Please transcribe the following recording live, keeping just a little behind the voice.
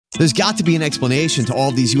There's got to be an explanation to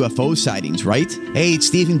all these UFO sightings, right? Hey, it's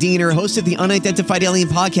Stephen Diener, host of the Unidentified Alien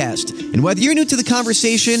Podcast. And whether you're new to the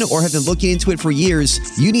conversation or have been looking into it for years,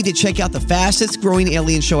 you need to check out the fastest growing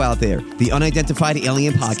alien show out there, the Unidentified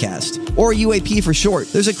Alien Podcast, or UAP for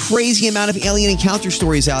short. There's a crazy amount of alien encounter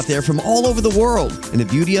stories out there from all over the world. And the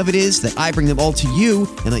beauty of it is that I bring them all to you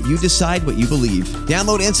and let you decide what you believe.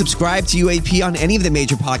 Download and subscribe to UAP on any of the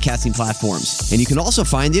major podcasting platforms. And you can also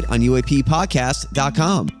find it on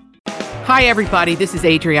UAPpodcast.com. Hi, everybody. This is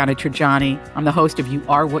Adriana Trajani. I'm the host of You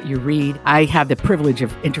Are What You Read. I have the privilege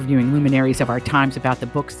of interviewing luminaries of our times about the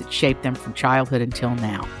books that shaped them from childhood until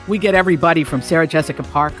now. We get everybody from Sarah Jessica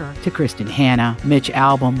Parker to Kristen Hanna, Mitch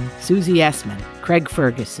Albom, Susie Essman, Craig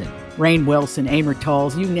Ferguson, Rainn Wilson, Amor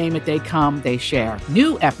Tolls, you name it, they come, they share.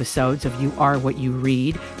 New episodes of You Are What You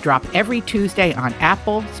Read drop every Tuesday on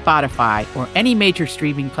Apple, Spotify, or any major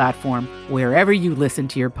streaming platform wherever you listen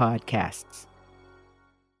to your podcasts.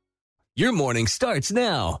 Your morning starts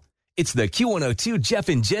now. It's the Q102 Jeff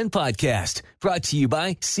and Jen podcast brought to you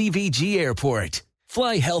by CVG Airport.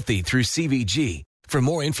 Fly healthy through CVG. For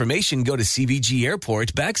more information, go to CVG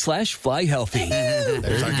Airport /fly healthy.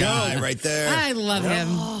 There's our guy right there. I love him.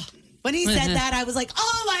 When he said that, I was like,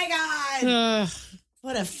 oh my God.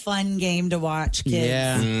 What a fun game to watch, kids.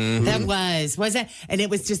 Yeah, that was it? And it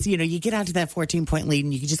was just, you get out to that 14-point lead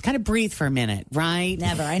and you can just kind of breathe for a minute, right?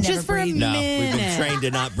 I never just for breathe. a No, minute. we've been trained to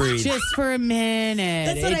not breathe. Just for a minute.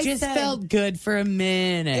 That's what I just said. felt good for a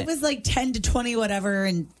minute. It was like 10 to 20, whatever.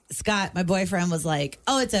 And Scott, my boyfriend, was like,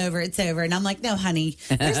 oh, it's over. And I'm like, no, honey,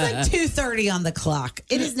 there's like 2:30 on the clock.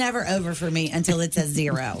 It is never over for me until it says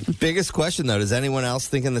 0. Biggest question, though, does anyone else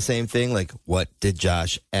thinking the same thing? Like, what did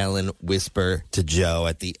Josh Allen whisper to Joe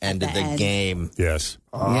at the end of the game? Yes.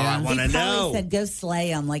 Oh, Yeah. I want to He probably know. said, go slay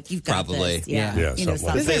them. Like, you've got Probably. this. Yeah. Yeah, You know,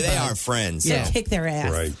 something like something. They are friends. So Yeah. kick their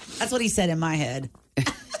ass. Right. That's what he said in my head.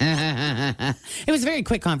 It was a very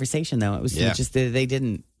quick conversation, though. It was just they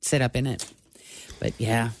didn't sit up in it. But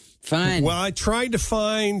yeah, fun. Well, I tried to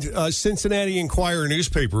find Cincinnati Enquirer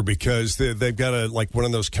newspaper because they've got one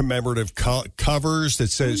of those commemorative covers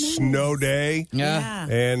that says Snow Day. Yeah.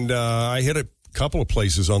 And I hit a couple of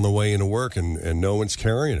places on the way into work, and no one's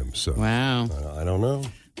carrying them. So Wow. I don't know.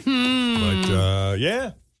 But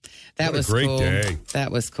yeah, That what a was great cool. day.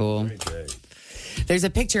 That was cool. Great day. There's a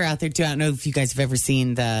picture out there, too. I don't know if you guys have ever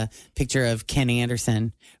seen the picture of Ken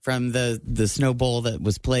Anderson from the Snow Bowl that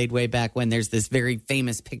was played way back when. There's this very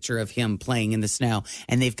famous picture of him playing in the snow,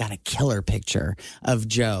 and they've got a killer picture of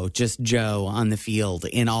just Joe on the field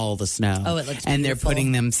in all the snow. Oh, it looks And they're beautiful.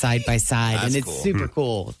 putting them side by side, That's and it's cool. super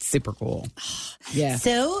cool. It's super cool. Yeah.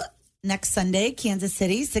 So next Sunday, Kansas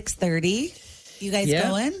City, 6:30. You guys Yeah.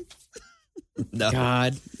 going? No.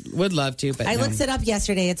 God, would love to, but I no. looked it up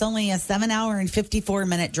yesterday. It's only a 7-hour and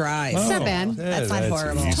 54-minute drive. It's not bad. That's not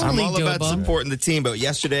horrible. easy. I'm Totally all about doable. supporting the team, but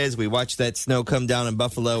yesterday as we watched that snow come down in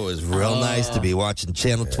Buffalo, it was real nice to be watching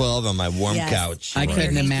Channel 12 on my warm Yes. couch. I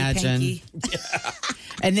couldn't Hanky imagine. panky.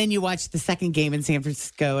 And then you watch the second game in San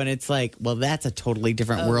Francisco, and it's like, well, that's a totally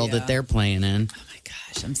different world yeah. that they're playing in. Oh my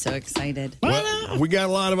gosh, I'm so excited. Well, we got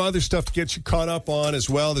a lot of other stuff to get you caught up on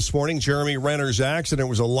as well this morning. Jeremy Renner's accident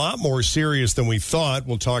was a lot more serious than we thought.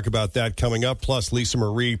 We'll talk about that coming up, plus Lisa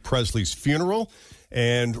Marie Presley's funeral.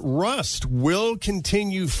 And Rust will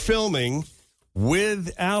continue filming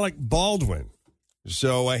with Alec Baldwin.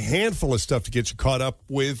 So a handful of stuff to get you caught up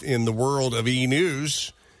with in the world of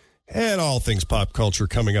E-News. And all things pop culture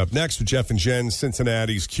coming up next with Jeff and Jen,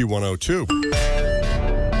 Cincinnati's Q102.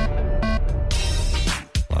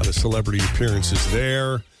 A lot of celebrity appearances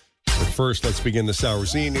there. But first, let's begin this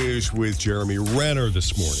hour's E-News with Jeremy Renner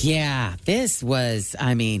this morning. Yeah, this was,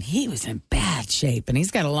 he was in bad shape, and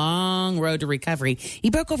he's got a long road to recovery. He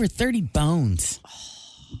broke over 30 bones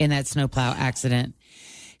in that snowplow accident.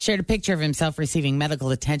 Shared a picture of himself receiving medical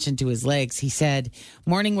attention to his legs. He said,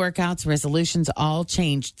 morning workouts, resolutions all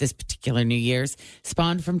changed this particular New Year's,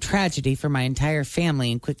 spawned from tragedy for my entire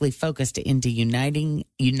family and quickly focused into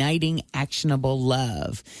uniting actionable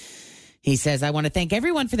love. He says, I want to thank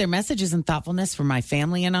everyone for their messages and thoughtfulness for my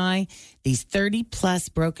family and I. These 30-plus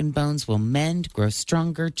broken bones will mend, grow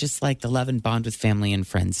stronger, just like the love and bond with family and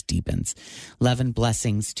friends deepens. Love and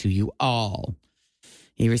blessings to you all.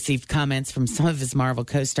 He received comments from some of his Marvel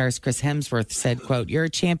co-stars. Chris Hemsworth said, quote, you're a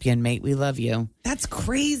champion, mate. We love you. That's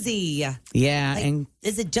crazy. Yeah. Like, and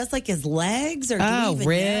is it just like his legs or do you even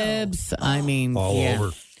ribs. know? All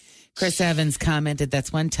over. Chris Evans commented,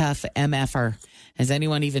 that's one tough MFer. Has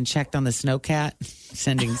anyone even checked on the snowcat?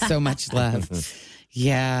 Sending so much love.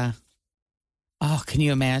 Yeah. Oh, can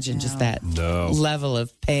you imagine just that level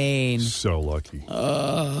of pain? So lucky.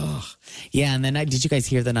 Oh, yeah. And then did you guys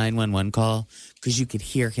hear the 911 call? Because you could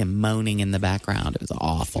hear him moaning in the background. It was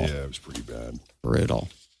awful. Yeah, it was pretty bad. Brutal.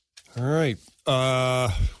 All right.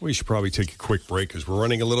 We should probably take a quick break because we're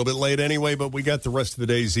running a little bit late anyway, but we got the rest of the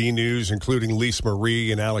day's E-News, including Lisa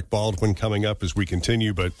Marie and Alec Baldwin coming up as we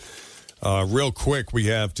continue. But real quick, we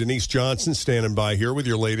have Denise Johnson standing by here with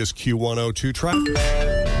your latest Q102 traffic.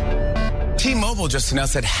 T-Mobile just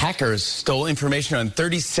announced that hackers stole information on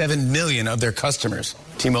 37 million of their customers.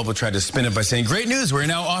 T-Mobile tried to spin it by saying, great news, we're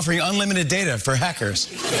now offering unlimited data for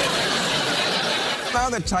hackers. Now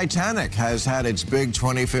that Titanic has had its big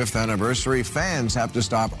 25th anniversary, fans have to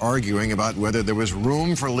stop arguing about whether there was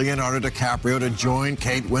room for Leonardo DiCaprio to join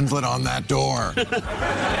Kate Winslet on that door.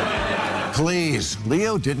 Please,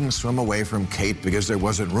 Leo didn't swim away from Kate because there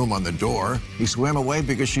wasn't room on the door. He swam away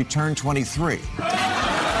because she turned 23.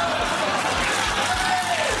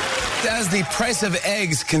 As the price of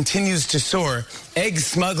eggs continues to soar, egg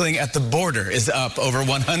smuggling at the border is up over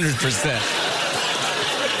 100%.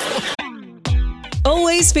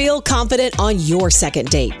 Always feel confident on your second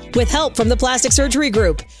date. With help from the Plastic Surgery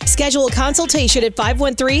Group. Schedule a consultation at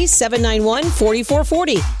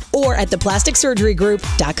 513-791-4440 or at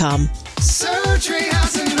theplasticsurgerygroup.com. Surgery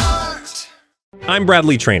has an art. I'm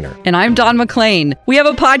Bradley Trainer. And I'm Don McClain. We have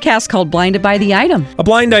a podcast called Blinded by the Item. A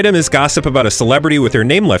blind item is gossip about a celebrity with their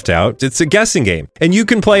name left out. It's a guessing game, and you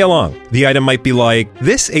can play along. The item might be like,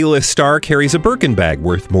 this A-list star carries a Birkin bag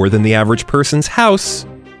worth more than the average person's house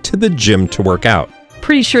to the gym to work out.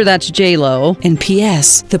 Pretty sure that's J-Lo. And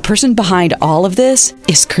P.S. the person behind all of this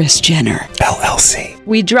is Kris Jenner, LLC.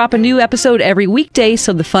 We drop a new episode every weekday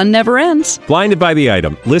so the fun never ends. Blinded by the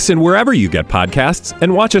Item. Listen wherever you get podcasts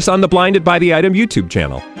and watch us on the Blinded by the Item YouTube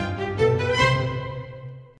channel.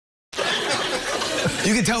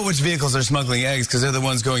 You can tell which vehicles are smuggling eggs because they're the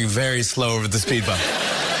ones going very slow over the speed bump.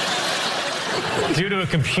 Due to a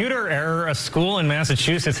computer error, a school in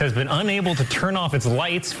Massachusetts has been unable to turn off its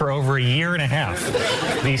lights for over a year and a half.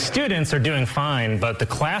 The students are doing fine, but the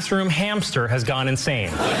classroom hamster has gone insane.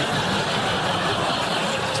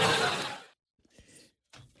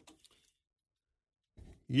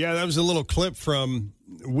 Yeah, that was a little clip from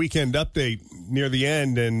Weekend Update near the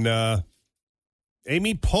end, and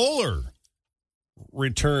Amy Poehler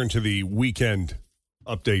returned to the Weekend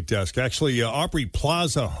Update desk. Actually, Aubrey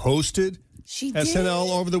Plaza hosted SNL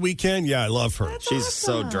over the weekend. Yeah, I love her. She's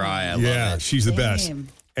so dry. I love it. She's the best.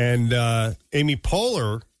 And Amy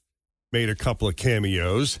Poehler made a couple of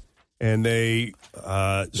cameos, and they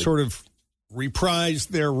sort of reprised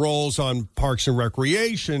their roles on Parks and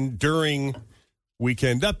Recreation during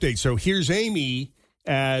Weekend Update. So here's Amy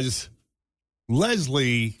as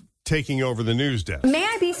Leslie taking over the news desk. May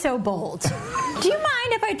I be so bold? Do you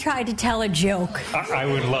mind if I tried to tell a joke? I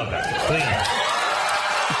would love that. Please.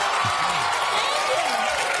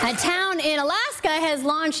 A town in Alaska has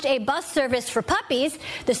launched a bus service for puppies.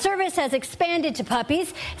 The service has expanded to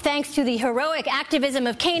puppies thanks to the heroic activism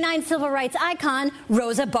of canine civil rights icon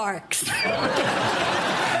Rosa Parks. Weekend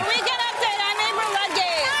Update, I'm Amber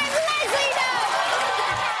Ludgate. I'm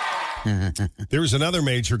Leslie Knope. There was another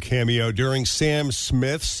major cameo during Sam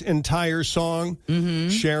Smith's entire song. Mm-hmm.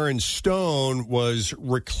 Sharon Stone was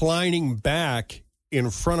reclining back in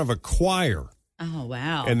front of a choir. Oh,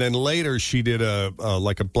 wow. And then later she did a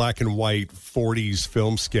black and white 40s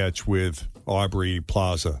film sketch with Aubrey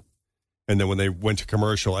Plaza. And then when they went to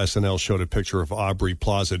commercial, SNL showed a picture of Aubrey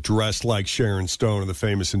Plaza dressed like Sharon Stone in the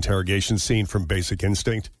famous interrogation scene from Basic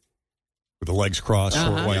Instinct with the legs crossed,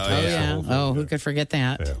 short white dress. Yeah. Oh, who could forget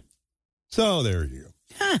that? Yeah. So there you go.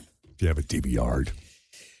 Huh. If you have a DVR.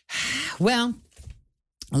 Well,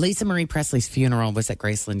 Lisa Marie Presley's funeral was at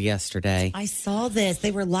Graceland yesterday. I saw this.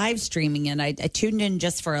 They were live streaming, and I tuned in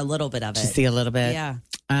just for a little bit of it. To see a little bit? Yeah.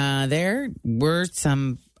 There were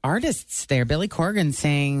some artists there. Billy Corgan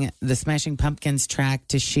sang the Smashing Pumpkins track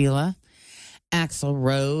to Sheila. Axl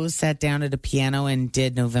Rose sat down at a piano and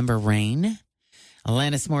did November Rain.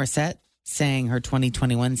 Alanis Morissette sang her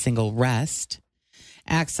 2021 single Rest.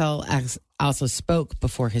 Axl also spoke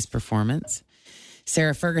before his performance.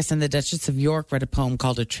 Sarah Ferguson, the Duchess of York, read a poem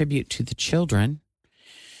called A Tribute to the Children.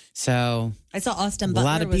 So I saw Austin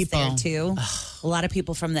Butler was there too. A lot of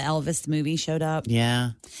people from the Elvis movie showed up.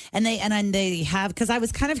 Yeah. And they have, because I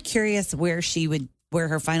was kind of curious where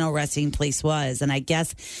her final resting place was. And I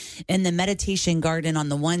guess in the meditation garden on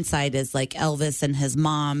the one side is like Elvis and his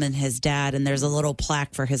mom and his dad. And there's a little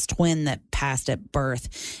plaque for his twin that passed at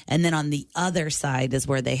birth. And then on the other side is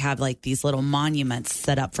where they have like these little monuments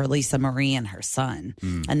set up for Lisa Marie and her son.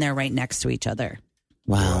 And they're right next to each other.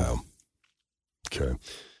 Wow. Okay.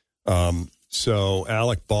 So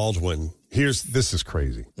Alec Baldwin, this is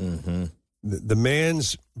crazy. Mm-hmm. The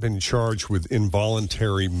man's been charged with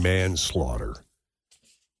involuntary manslaughter.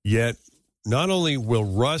 Yet, not only will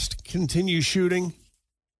Rust continue shooting,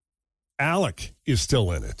 Alec is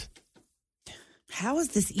still in it. How is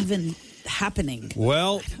this even happening?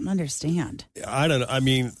 Well, I don't understand. I don't know. I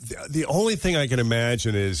mean, the only thing I can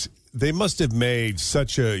imagine is they must have made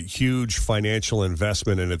such a huge financial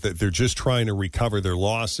investment in it that they're just trying to recover their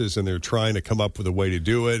losses, and they're trying to come up with a way to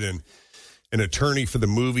do it. And an attorney for the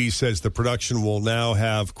movie says the production will now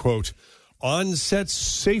have, quote, on-set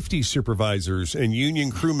safety supervisors and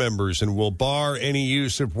union crew members, and will bar any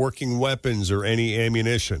use of working weapons or any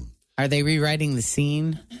ammunition. Are they rewriting the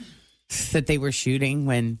scene that they were shooting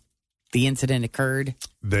when the incident occurred?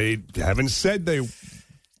 They haven't said they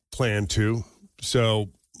plan to. So,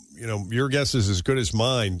 your guess is as good as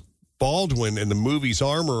mine. Baldwin and the movie's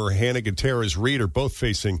armorer, Hannah Gutierrez-Reed, are both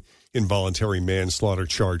facing involuntary manslaughter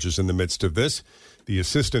charges in the midst of this. The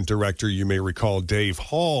assistant director, you may recall, Dave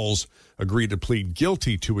Halls, agreed to plead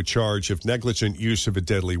guilty to a charge of negligent use of a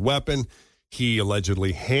deadly weapon. He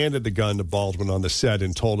allegedly handed the gun to Baldwin on the set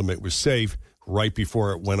and told him it was safe right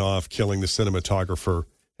before it went off, killing the cinematographer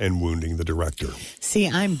and wounding the director. See,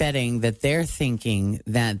 I'm betting that they're thinking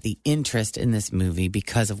that the interest in this movie,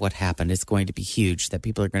 because of what happened, is going to be huge, that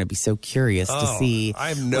people are going to be so curious to see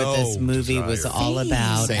what this movie was all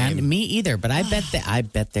about. Same. And me either, but I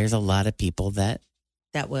bet there's a lot of people that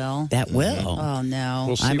will. Oh, no.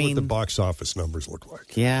 We'll see what the box office numbers look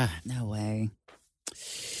like. Yeah. No way.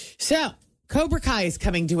 So, Cobra Kai is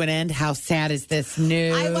coming to an end. How sad is this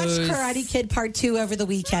news? I watched Karate Kid Part 2 over the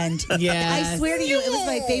weekend. Yeah. I swear to you, it was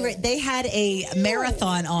my favorite. They had a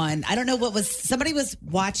marathon on. I don't know what was. Somebody was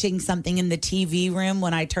watching something in the TV room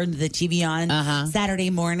when I turned the TV on Saturday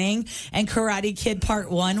morning, and Karate Kid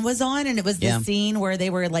Part 1 was on, and it was the scene where they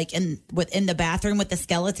were like in the bathroom with the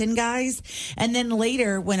skeleton guys. And then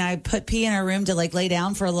later, when I put P in our room to like lay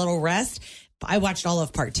down for a little rest, I watched all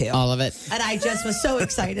of Part 2. All of it. And I just was so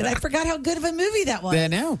excited. I forgot how good of a movie that was. I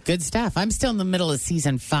know. Good stuff. I'm still in the middle of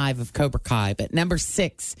season 5 of Cobra Kai, but number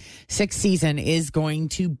 6, sixth season is going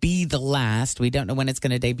to be the last. We don't know when it's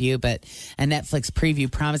going to debut, but a Netflix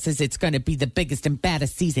preview promises it's going to be the biggest and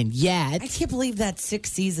baddest season yet. I can't believe that's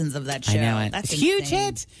 6 seasons of that show. I know it. That's huge insane.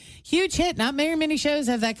 hit. Huge hit. Not very many shows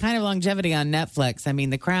have that kind of longevity on Netflix. I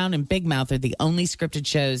mean, The Crown and Big Mouth are the only scripted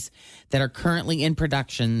shows that are currently in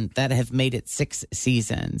production that have made it 6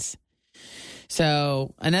 seasons.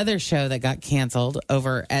 So another show that got canceled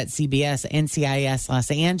over at CBS, NCIS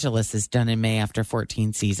Los Angeles, is done in May after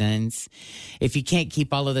 14 seasons. If you can't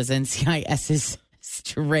keep all of those NCISs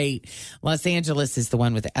straight, Los Angeles is the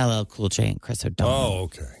one with LL Cool J and Chris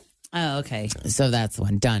O'Donnell. Oh, okay. So that's the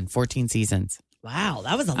one. Done. 14 seasons. Wow,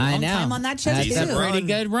 that was a long time on that show, That's too. a pretty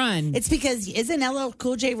good run. It's because, isn't LL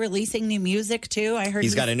Cool J releasing new music, too? I heard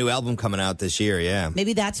he's got a new album coming out this year, yeah.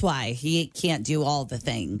 Maybe that's why he can't do all the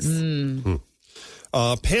things.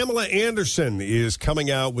 Pamela Anderson is coming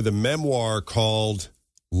out with a memoir called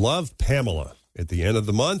Love Pamela at the end of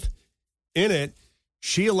the month. In it,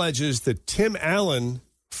 she alleges that Tim Allen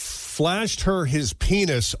flashed her his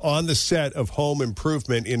penis on the set of Home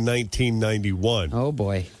Improvement in 1991. Oh,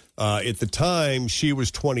 boy. At the time, she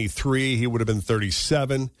was 23. He would have been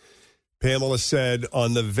 37. Pamela said,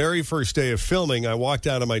 on the very first day of filming, I walked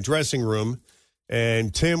out of my dressing room,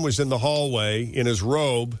 and Tim was in the hallway in his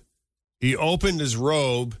robe. He opened his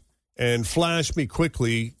robe and flashed me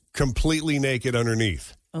quickly, completely naked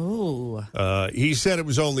underneath. Oh. He said it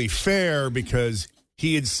was only fair because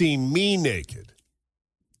he had seen me naked.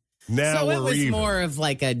 Now so we're it was even. more of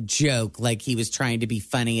like a joke, like he was trying to be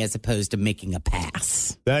funny as opposed to making a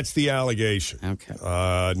pass. That's the allegation. Okay.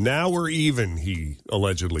 Now we're even, he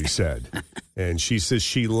allegedly said. And she says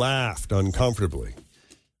she laughed uncomfortably.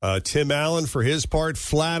 Tim Allen, for his part,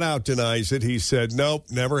 flat out denies it. He said, nope,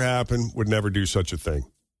 never happened, would never do such a thing.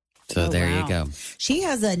 So there you go. She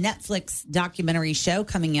has a Netflix documentary show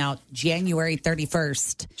coming out January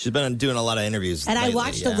 31st. She's been doing a lot of interviews And lately, I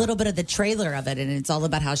watched a little bit of the trailer of it, and it's all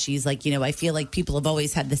about how she's like, I feel like people have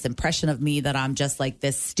always had this impression of me that I'm just like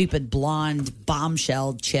this stupid blonde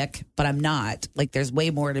bombshell chick, but I'm not. Like, there's way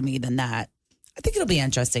more to me than that. I think it'll be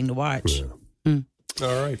interesting to watch. Yeah.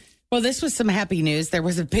 All right. Well, this was some happy news. There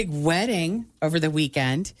was a big wedding over the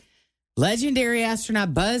weekend. Legendary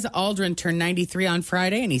astronaut Buzz Aldrin turned 93 on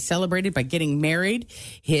Friday, and he celebrated by getting married.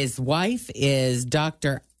 His wife is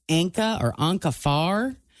Dr. Anka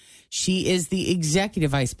Farr. She is the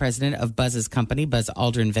executive vice president of Buzz's company, Buzz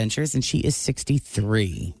Aldrin Ventures, and she is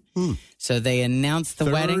 63. So they announced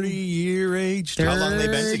the wedding. 30-year age engaged? How long have they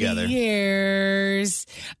been together? 30 years.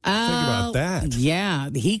 Think about that. Yeah.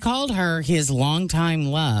 He called her his longtime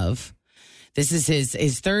love. This is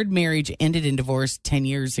his third marriage, ended in divorce 10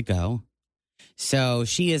 years ago. So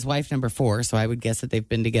she is wife number 4. So I would guess that they've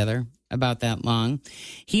been together about that long.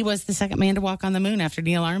 He was the second man to walk on the moon after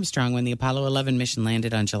Neil Armstrong when the Apollo 11 mission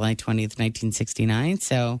landed on July 20th, 1969.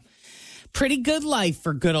 So pretty good life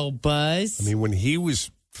for good old Buzz. I mean, when he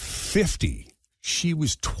was 50, she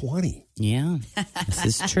was 20. Yeah, this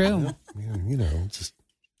is true. You know, just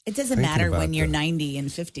it doesn't thinking matter about when you're that. 90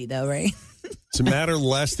 and 50, though, right? Does it matter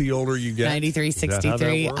less the older you get? 93, Is that how that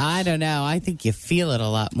 63. works? I don't know. I think you feel it a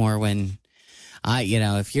lot more when,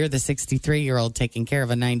 if you're the 63-year-old taking care of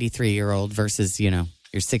a 93-year-old versus, your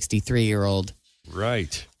 63-year-old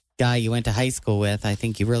right guy you went to high school with. I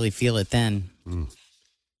think you really feel it then.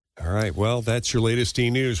 All right. Well, that's your latest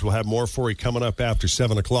E-News. We'll have more for you coming up after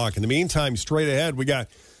 7 o'clock. In the meantime, straight ahead, we got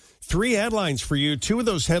 3 headlines for you. 2 of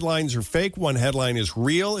those headlines are fake. 1 headline is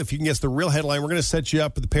real. If you can guess the real headline, we're going to set you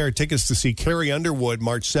up with a pair of tickets to see Carrie Underwood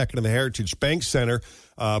March 2nd in the Heritage Bank Center.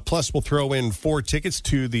 Plus, we'll throw in 4 tickets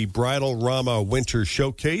to the Bridal Rama Winter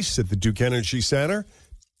Showcase at the Duke Energy Center.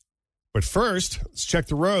 But first, let's check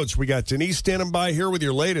the roads. We got Denise standing by here with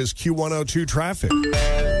your latest Q102 traffic.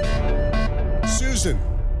 Susan.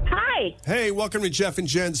 Hi. Hey, welcome to Jeff and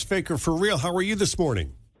Jen's Faker for Real. How are you this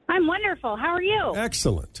morning? I'm wonderful. How are you?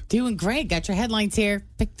 Excellent. Doing great. Got your headlines here.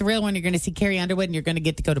 Pick the real one. You're going to see Carrie Underwood, and you're going to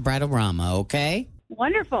get to go to Bridal Rama, okay?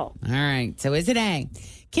 Wonderful. All right. So is it A?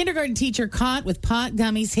 Kindergarten teacher caught with pot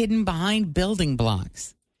gummies hidden behind building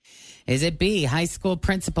blocks. Is it B? High school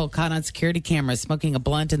principal caught on security camera smoking a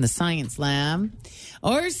blunt in the science lab?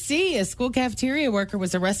 Or C? A school cafeteria worker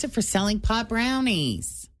was arrested for selling pot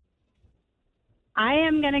brownies. I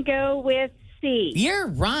am going to go with C. You're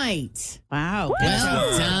right. Wow.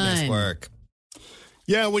 Well done. Nice work.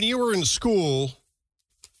 Yeah, when you were in school,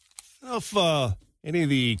 if any of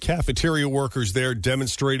the cafeteria workers there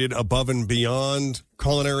demonstrated above and beyond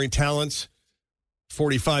culinary talents,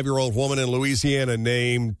 45-year-old woman in Louisiana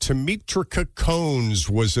named Tamitrika Cones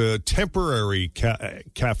was a temporary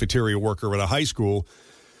cafeteria worker at a high school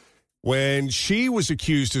when she was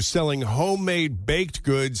accused of selling homemade baked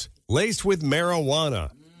goods laced with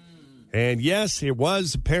marijuana. And yes, it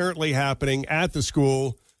was apparently happening at the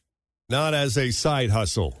school, not as a side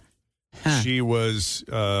hustle. She was,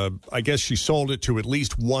 I guess she sold it to at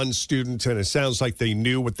least one student, and it sounds like they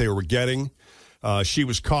knew what they were getting. She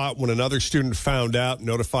was caught when another student found out and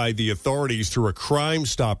notified the authorities through a Crime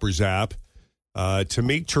Stoppers app.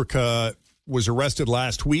 Tamitrika was arrested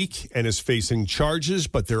last week and is facing charges,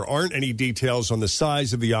 but there aren't any details on the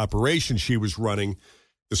size of the operation she was running.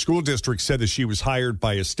 The school district said that she was hired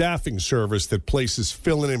by a staffing service that places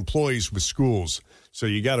fill-in employees with schools. So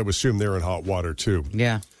you got to assume they're in hot water, too.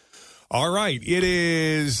 Yeah. All right. It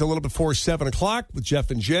is a little before 7 o'clock with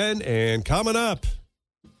Jeff and Jen. And coming up,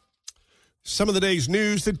 some of the day's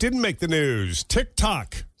news that didn't make the news.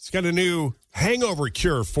 TikTok. It's got a new hangover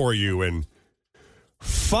cure for you. And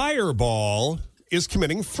Fireball is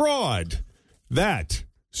committing fraud. That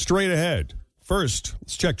straight ahead. First,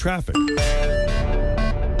 let's check traffic.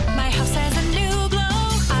 My house has a new glow.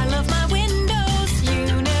 I love my windows.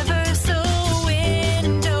 Universal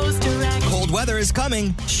Windows Direct. Cold weather is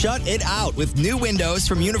coming. Shut it out with new windows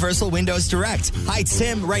from Universal Windows Direct. Hi, it's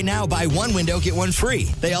Tim. Right now, buy one window, get one free.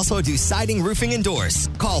 They also do siding, roofing, and doors.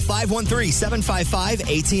 Call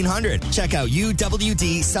 513-755-1800. Check out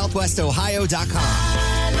uwdsouthwestohio.com.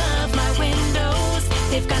 I love my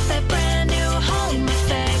windows. They've got that brand new home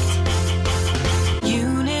effect.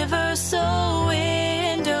 Universal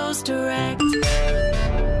Windows Direct.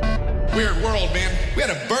 Weird world, man. We had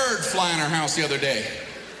a bird fly in our house the other day.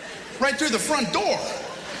 Right through the front door.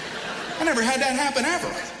 I never had that happen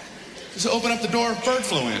ever. Just open up the door, bird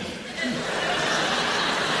flew in.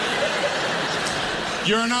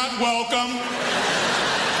 You're not welcome.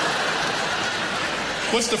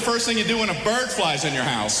 What's the first thing you do when a bird flies in your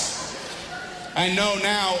house? I know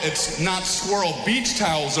now it's not squirrel beach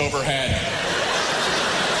towels overhead.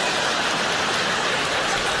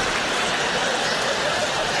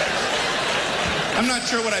 I'm not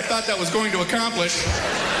sure what I thought that was going to accomplish.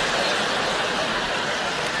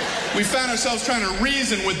 We found ourselves trying to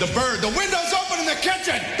reason with the bird. The window's open in the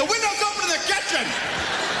kitchen! The window's open in the kitchen!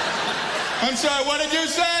 I'm sorry, what did you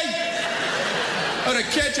say? Oh, the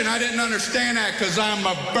kitchen. I didn't understand that because I'm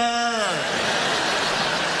a bird.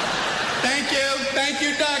 Thank you. Thank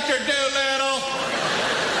you, Dr. Doolittle.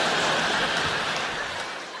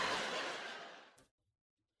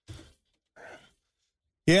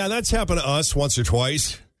 Yeah, that's happened to us once or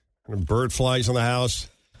twice. When a bird flies on the house,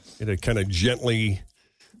 it'll kind of gently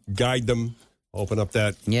guide them Open up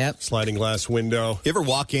that sliding glass window. You ever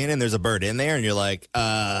walk in and there's a bird in there and you're like,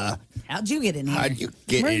 how'd you get in here? How'd you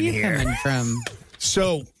get Where in are you here? coming from?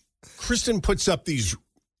 So Kristen puts up these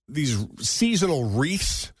seasonal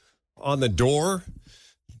wreaths on the door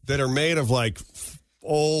that are made of like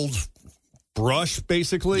old brush,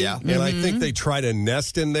 basically. Yeah. And I think they try to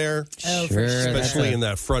nest in there. Oh, for sure. Especially in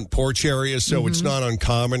that front porch area. So it's not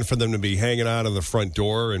uncommon for them to be hanging out of the front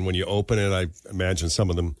door. And when you open it, I imagine some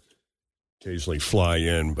of them occasionally fly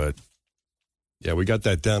in. But yeah, we got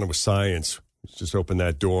that down with science. Just open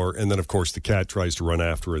that door. And then, of course, the cat tries to run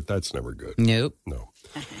after it. That's never good. Nope. No.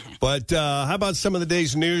 But how about some of the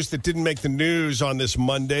day's news that didn't make the news on this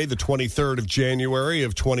Monday, the 23rd of January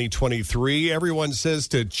of 2023? Everyone says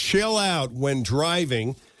to chill out when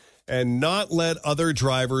driving and not let other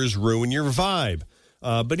drivers ruin your vibe.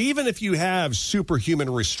 But even if you have superhuman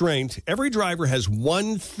restraint, every driver has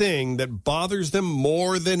one thing that bothers them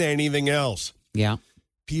more than anything else. Yeah.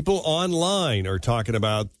 People online are talking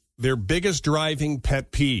about their biggest driving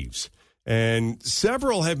pet peeves. And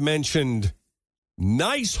several have mentioned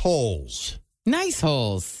nice holes. Nice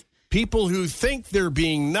holes. People who think they're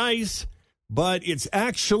being nice, but it's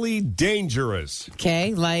actually dangerous.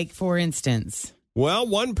 Okay, like for instance. Well,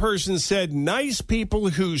 one person said nice people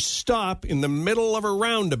who stop in the middle of a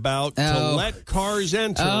roundabout to let cars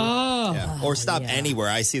enter. Oh. Or stop anywhere.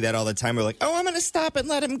 I see that all the time. We're like, I'm going to stop and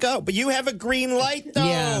let him go. But you have a green light,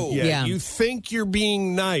 though. Yeah. You think you're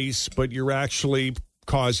being nice, but you're actually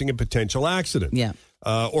causing a potential accident. Yeah.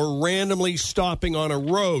 Or randomly stopping on a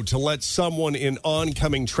road to let someone in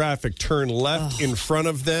oncoming traffic turn left in front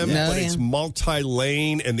of them, but it's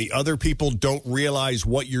multi-lane and the other people don't realize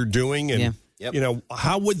what you're doing. And, you know,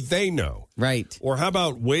 how would they know? Right. Or how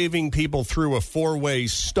about waving people through a four-way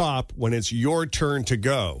stop when it's your turn to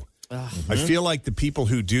go? I feel like the people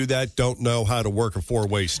who do that don't know how to work a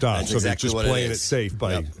four-way stop. That's so exactly they're what just it playing it is. safe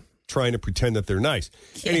by trying to pretend that they're nice.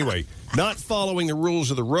 Anyway, not following the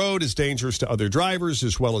rules of the road is dangerous to other drivers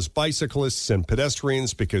as well as bicyclists and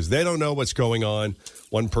pedestrians because they don't know what's going on.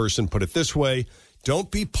 One person put it this way, don't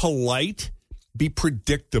be polite, be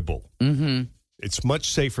predictable. Mm-hmm. It's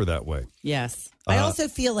much safer that way. Yes. I also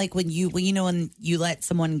feel like when you let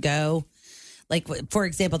someone go, like, for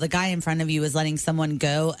example, the guy in front of you is letting someone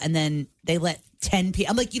go and then they let 10 people.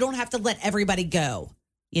 I'm like, you don't have to let everybody go.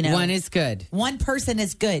 You know, one is good. One person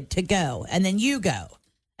is good to go and then you go.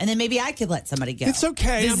 And then maybe I could let somebody go. It's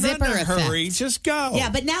okay. I'm not in a hurry. Just go. Yeah,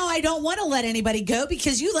 but now I don't want to let anybody go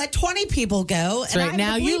because you let 20 people go. That's right.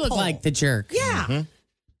 Now you look like the jerk. Yeah.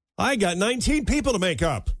 I got 19 people to make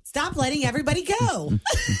up. Stop letting everybody go.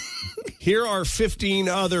 Here are 15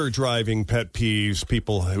 other driving pet peeves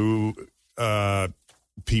people who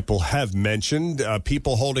people have mentioned.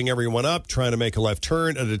 People holding everyone up, trying to make a left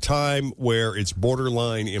turn at a time where it's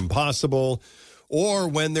borderline impossible, or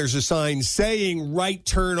when there's a sign saying right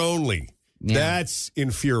turn only. Yeah. That's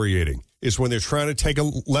infuriating. Is when they're trying to take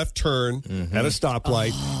a left turn at a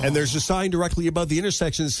stoplight, and there's a sign directly above the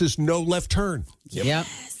intersection that says no left turn. Yep.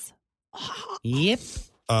 Yep.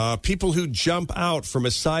 People who jump out from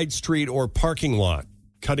a side street or parking lot,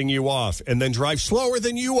 cutting you off, and then drive slower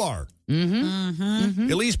than you are.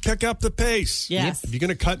 At least pick up the pace. Yes. If you're going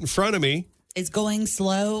to cut in front of me. Is going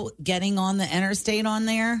slow, getting on the interstate on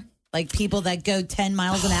there? Like people that go 10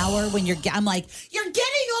 miles an hour when I'm like, you're getting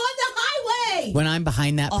on the highway. When I'm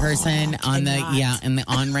behind that person on in the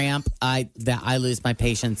on-ramp, I lose my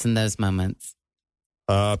patience in those moments.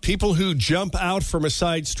 People who jump out from a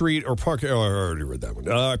side street or park. Oh, I already read that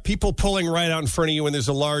one. People pulling right out in front of you when there's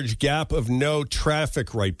a large gap of no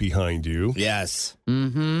traffic right behind you. Yes.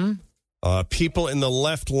 Mm-hmm. People in the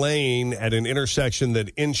left lane at an intersection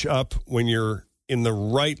that inch up when you're in the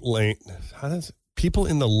right lane. People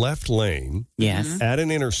in the left lane at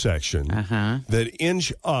an intersection that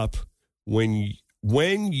inch up when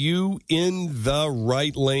you in the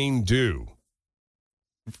right lane do.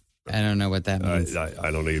 I don't know what that means.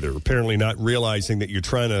 I don't either. Apparently not realizing that you're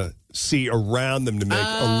trying to see around them to make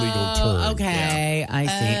a legal turn. Okay, I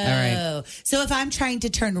see. All right. So if I'm trying to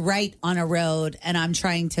turn right on a road and I'm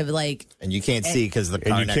trying to and you can't see because the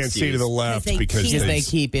car and you can't see to the left because they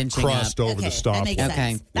keep inching crossed up. over the stop. That makes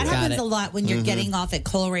sense. That happens a lot when you're getting off at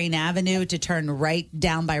Coleraine Avenue to turn right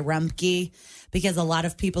down by Rumpke because a lot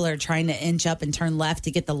of people are trying to inch up and turn left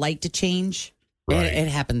to get the light to change. Right. It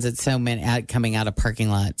happens at so many coming out of parking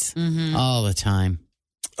lots all the time.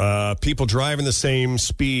 People driving the same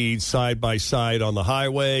speed side by side on the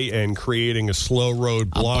highway and creating a slow road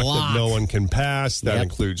block that no one can pass. That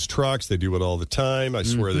includes trucks. They do it all the time. I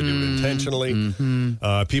swear they do it intentionally.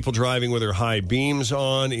 People driving with their high beams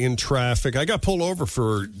on in traffic. I got pulled over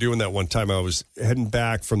for doing that one time. I was heading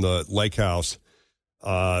back from the lake house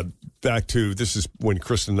back to, this is when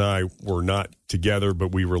Kristen and I were not together,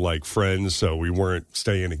 but we were like friends, so we weren't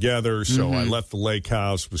staying together. So I left the lake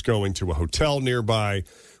house, was going to a hotel nearby,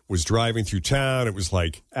 was driving through town. It was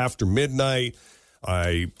like after midnight.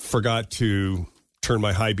 I forgot to turn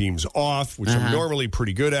my high beams off, which I'm normally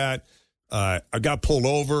pretty good at. I got pulled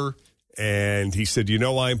over, and he said, you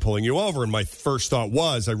know why I'm pulling you over? And my first thought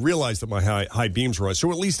was, I realized that my high beams were on.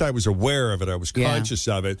 So at least I was aware of it. I was conscious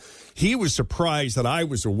of it. He was surprised that I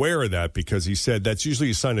was aware of that because he said that's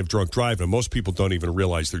usually a sign of drunk driving. Most people don't even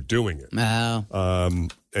realize they're doing it. Oh.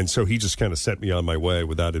 And so he just kind of sent me on my way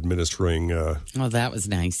without administering. Oh, that was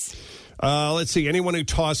nice. Let's see. Anyone who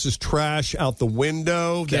tosses trash out the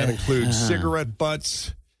window, that includes cigarette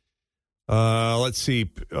butts. Let's see.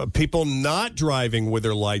 People not driving with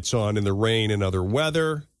their lights on in the rain and other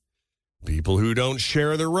weather. People who don't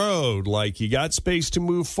share the road, like you got space to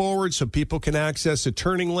move forward so people can access a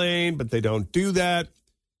turning lane, but they don't do that.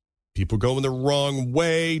 People going the wrong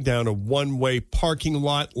way down a one-way parking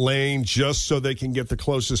lot lane just so they can get the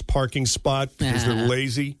closest parking spot because they're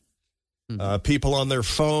lazy. People on their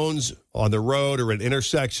phones on the road or at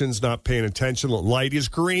intersections not paying attention. The light is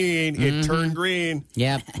green. It turned green.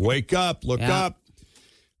 Yep. Wake up. Look up.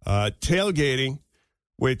 Tailgating,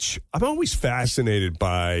 which I'm always fascinated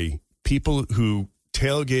by people who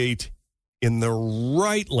tailgate in the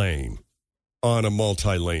right lane on a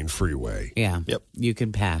multi-lane freeway. Yeah. Yep. You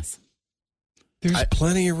can pass. There's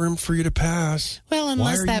plenty of room for you to pass. Well,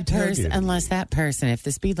 unless that person, if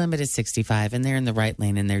the speed limit is 65 and they're in the right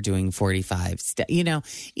lane and they're doing 45,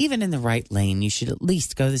 even in the right lane, you should at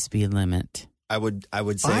least go the speed limit. I would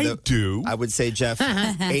say, Jeff,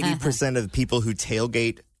 80% of the people who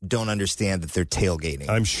tailgate don't understand that they're tailgating.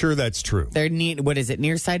 I'm sure that's true. They're what is it,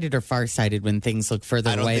 nearsighted or farsighted when things look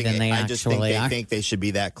further away than they actually are? I just think they think they should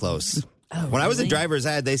be that close. When I was a driver's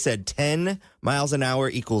ed, they said 10 miles an hour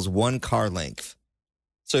equals 1 car length.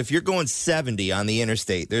 So if you're going 70 on the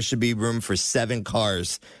interstate, there should be room for 7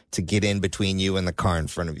 cars to get in between you and the car in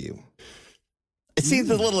front of you. It seems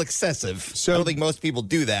a little excessive. So I don't think most people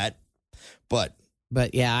do that, but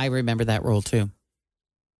yeah, I remember that rule too.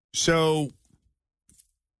 So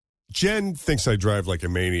Jen thinks I drive like a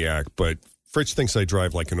maniac, but Fritch thinks I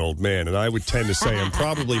drive like an old man, and I would tend to say I'm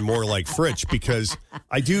probably more like Fritch because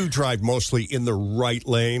I do drive mostly in the right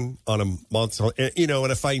lane on a month, and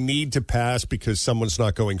if I need to pass because someone's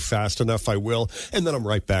not going fast enough, I will, and then I'm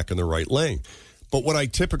right back in the right lane. But what I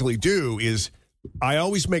typically do is I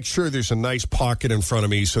always make sure there's a nice pocket in front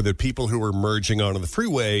of me so that people who are merging onto the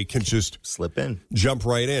freeway can just slip in, jump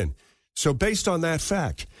right in. So based on that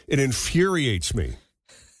fact, it infuriates me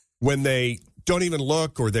when they don't even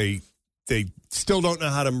look or they still don't know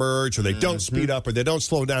how to merge, or they don't speed up, or they don't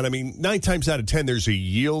slow down. I mean, 9 times out of 10, there's a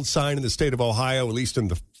yield sign in the state of Ohio, at least in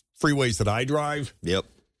the freeways that I drive. Yep.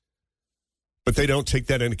 But they don't take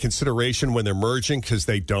that into consideration when they're merging because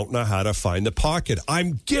they don't know how to find the pocket.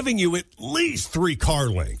 I'm giving you at least 3 car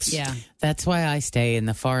lengths. Yeah. That's why I stay in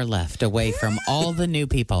the far left, away from all the new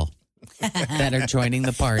people that are joining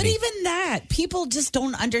the party. But even that, people just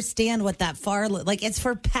don't understand what that it's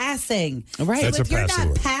for passing. Right. That's so if a you're passing not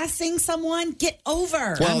lane. passing someone, get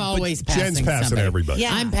over. Well, I'm always passing Jen's passing somebody. everybody.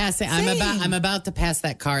 Yeah. I'm passing. Same. I'm about to pass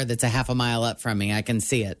that car that's a half a mile up from me. I can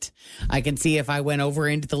see it. I can see if I went over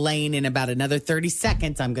into the lane in about another 30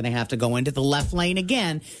 seconds, I'm going to have to go into the left lane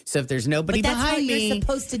again. So if there's nobody But that's behind how me, you're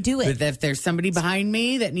supposed to do it. But if there's somebody behind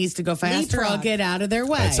me that needs to go faster, Leapfrog. I'll get out of their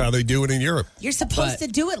way. That's how they do it in Europe. You're supposed to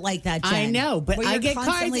do it like that, Jen. I know, but where I you're get cars.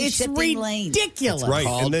 constantly It's shifting lanes. ridiculous. Right.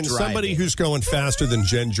 And then somebody driving. who's going faster than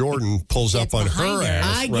Jen Jordan pulls up on her ass.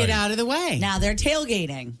 I get out of the way. Now they're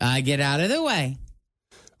tailgating. I get out of the way.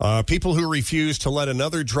 People who refuse to let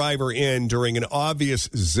another driver in during an obvious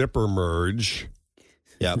zipper merge.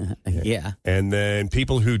 Yep. Yeah. And then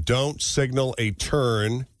people who don't signal a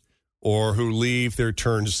turn or who leave their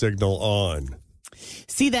turn signal on.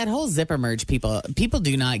 See, that whole zipper merge, people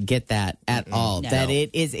do not get that at all. No. That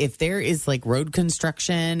it is, if there is like road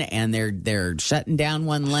construction and they're shutting down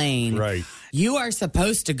one lane, right, you are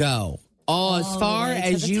supposed to go as far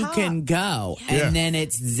as you can go, and then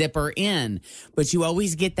it's zipper in. But you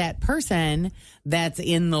always get that person that's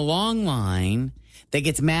in the long line that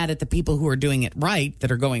gets mad at the people who are doing it right,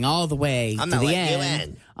 that are going all the way to the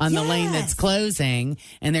end on the lane that's closing,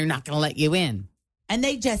 and they're not going to let you in. And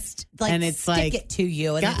they just And it's stick like, it to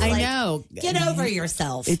you. And God, it's I like, know. Get over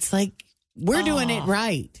yourself. It's like, we're doing it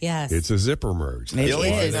right. Yes. It's a zipper merge. It That's why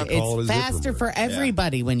is. they call it It's a zipper faster merge. for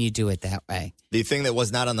everybody when you do it that way. The thing that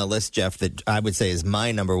was not on the list, Jeff, that I would say is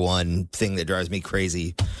my number one thing that drives me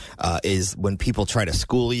crazy is when people try to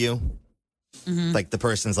school you. Mm-hmm. Like the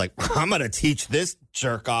person's like, I'm going to teach this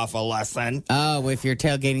jerk off a lesson. Oh, if you're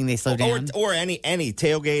tailgating, they slow down. Or any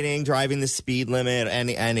tailgating, driving the speed limit,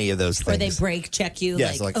 any of those Or things. they brake check you.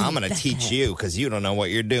 Yes, like I'm going to teach you because you don't know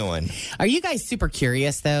what you're doing. Are you guys super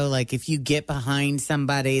curious, though? Like, if you get behind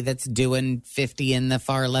somebody that's doing 50 in the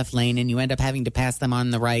far left lane and you end up having to pass them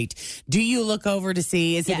on the right, do you look over to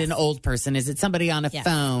see, is it an old person? Is it somebody on a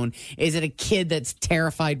phone? Is it a kid that's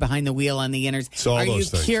terrified behind the wheel on the inners? It's all Are you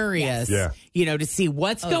those things. curious, Yeah. to see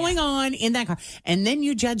what's going on in that car? And then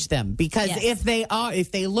you judge them because if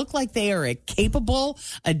they look like they are a capable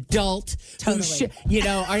adult, Totally.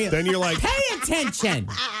 Then you're like, pay attention.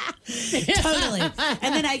 Totally.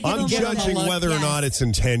 And then I give I'm them judging a look. whether or Yes. not it's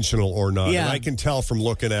intentional or not. Yeah. And I can tell from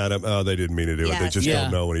looking at them, they didn't mean to do it. They Yes. just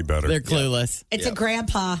don't know any better. They're clueless. It's a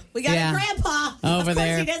grandpa. We got a grandpa. Over of course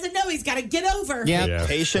there. he doesn't know. He's got to get over. Yep.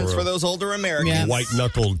 Patience Or for a those older Americans.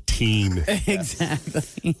 white-knuckled teen.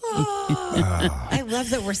 Exactly. I love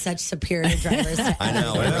that we're such superior drivers. I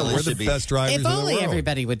know. It really We're should the be. best drivers If in the only world.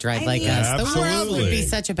 everybody would drive I like mean- us, the world would Absolutely. be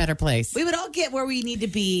such a better place. We would all get where we need to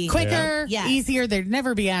be. Quicker, Yeah. easier. There'd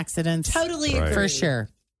never be accidents. Totally Right. agree. For sure.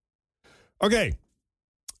 Okay.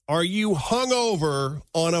 Are you hungover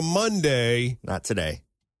on a Monday? Not today.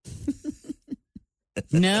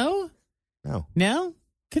 No? No. No?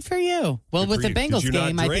 Good for you. Well, Good with for the you. Did Bengals you not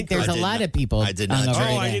game, I drink? think there's I a did lot not. of people. I did not hungover drink.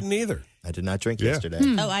 today. I didn't either. I did not drink Yeah. yesterday.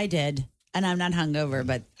 Oh, I did. And I'm not hungover,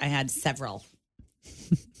 but I had several.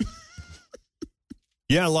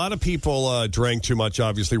 Yeah, a lot of people drank too much,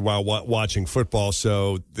 obviously, while watching football.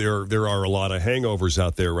 So there are a lot of hangovers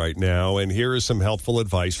out there right now. And here is some helpful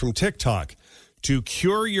advice from TikTok. To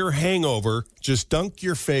cure your hangover, just dunk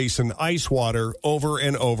your face in ice water over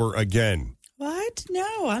and over again. What?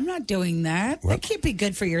 No, I'm not doing that. What? That can't be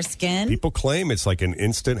good for your skin. People claim it's like an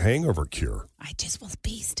instant hangover cure. I just will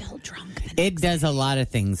be still drunk. It does a lot of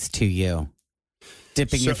things to you.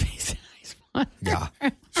 Dipping your face in ice water. Yeah.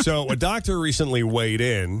 So a doctor recently weighed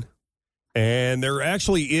in, and there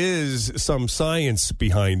actually is some science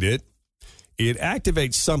behind it. It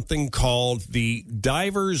activates something called the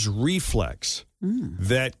diver's reflex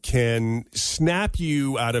that can snap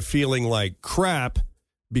you out of feeling like crap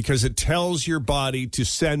because it tells your body to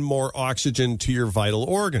send more oxygen to your vital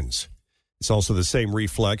organs. It's also the same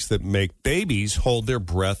reflex that make babies hold their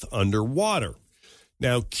breath underwater.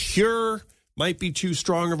 Now, cure might be too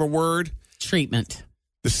strong of a word. Treatment.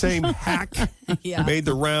 The same hack made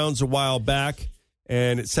the rounds a while back,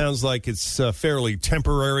 and it sounds like it's fairly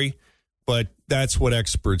temporary, but that's what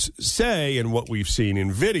experts say and what we've seen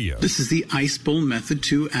in video. This is the ice bowl method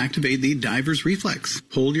to activate the diver's reflex.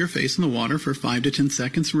 Hold your face in the water for 5 to 10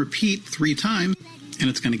 seconds and repeat 3 times, and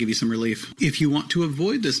it's going to give you some relief. If you want to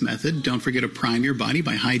avoid this method, don't forget to prime your body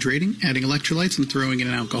by hydrating, adding electrolytes, and throwing in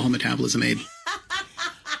an alcohol metabolism aid.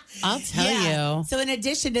 I'll tell you. So in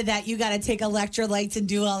addition to that, you got to take electrolytes and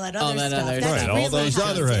do all that other stuff. That's Right, all really those how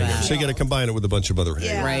other it's hangers. done. So you got to combine it with a bunch of other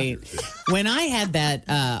hangers. Right. When I had that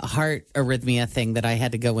heart arrhythmia thing that I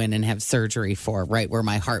had to go in and have surgery for, right, where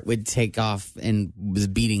my heart would take off and was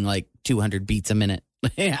beating like 200 beats a minute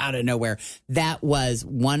out of nowhere, that was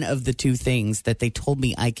one of the 2 things that they told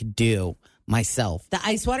me I could do myself. The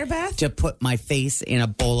ice water bath? To put my face in a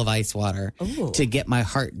bowl of ice water to get my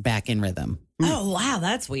heart back in rhythm. Oh, wow.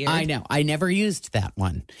 That's weird. I know. I never used that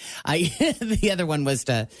one. The other one was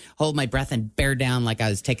to hold my breath and bear down like I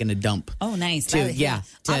was taking a dump. Oh, nice. To, Yeah.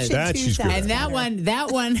 to- Option That 2 she's good and at.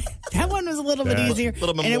 that one was a little bit Yeah. easier,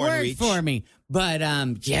 Little bit and it more in worked reach. for me. But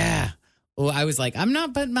yeah, well, I was like, I'm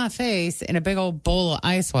not putting my face in a big old bowl of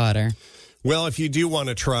ice water. Well, if you do want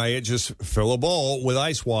to try it, just fill a bowl with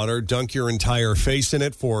ice water, dunk your entire face in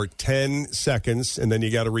it for 10 seconds, and then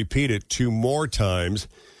you got to repeat it 2 more times.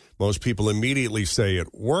 Most people immediately say it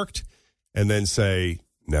worked and then say,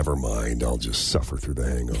 never mind, I'll just suffer through the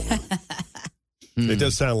hangover. It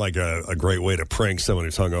does sound like a great way to prank someone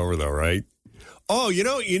who's hungover, though, right? Oh, you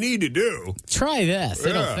know what you need to do? Try this.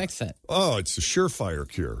 It'll Yeah. fix it. Oh, it's a surefire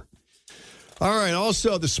cure. All right.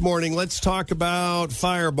 Also this morning, let's talk about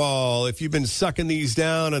Fireball. If you've been sucking these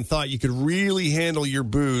down and thought you could really handle your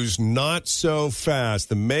booze, not so fast.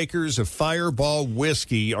 The makers of Fireball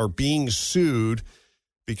whiskey are being sued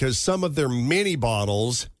because some of their mini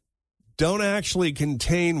bottles don't actually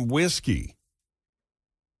contain whiskey.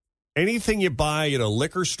 Anything you buy at a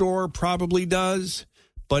liquor store probably does,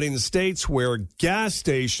 But in states where gas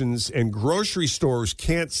stations and grocery stores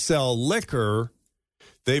can't sell liquor,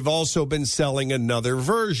 they've also been selling another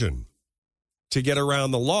version. To get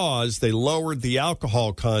around the laws, they lowered the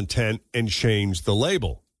alcohol content and changed the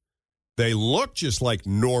label. They look just like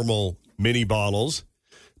normal mini bottles,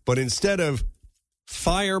 but instead of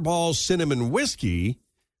Fireball Cinnamon Whiskey,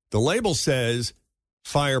 the label says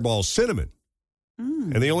Fireball Cinnamon.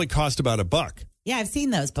 And they only cost about $1. Yeah, I've seen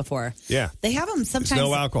those before. Yeah. They have them sometimes. There's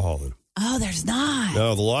no alcohol in them. Oh, there's not.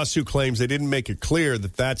 No, the lawsuit claims they didn't make it clear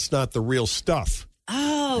that that's not the real stuff.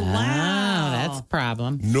 Oh, wow. That's a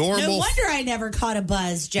problem. No wonder I never caught a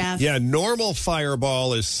buzz, Jeff. Yeah, normal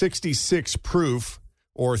Fireball is 66 proof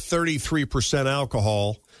or 33%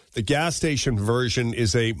 alcohol. The gas station version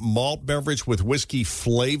is a malt beverage with whiskey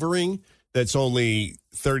flavoring that's only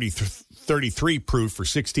 33 proof for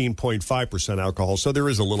 16.5% alcohol. So there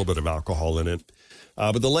is a little bit of alcohol in it.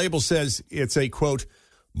 But the label says it's a, quote,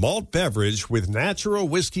 malt beverage with natural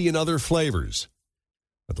whiskey and other flavors.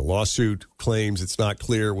 But the lawsuit claims it's not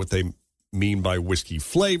clear what they mean by whiskey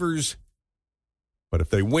flavors. But if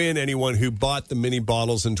they win, anyone who bought the mini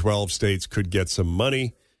bottles in 12 states could get some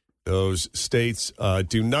money. Those states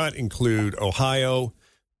do not include Ohio,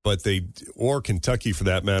 or Kentucky for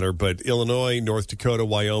that matter, but Illinois, North Dakota,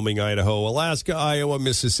 Wyoming, Idaho, Alaska, Iowa,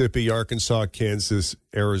 Mississippi, Arkansas, Kansas,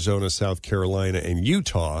 Arizona, South Carolina, and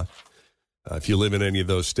Utah. If you live in any of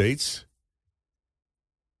those states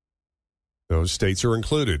are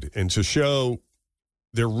included. And to show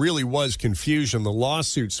there really was confusion, the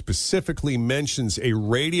lawsuit specifically mentions a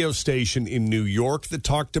radio station in New York that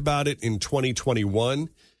talked about it in 2021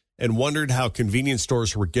 and wondered how convenience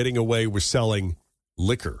stores were getting away with selling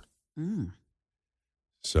liquor.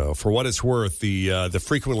 So for what it's worth, the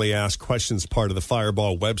frequently asked questions part of the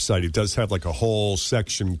Fireball website, it does have like a whole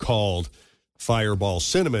section called Fireball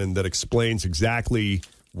Cinnamon that explains exactly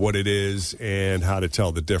what it is and how to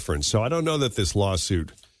tell the difference. So I don't know that this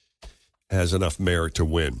lawsuit has enough merit to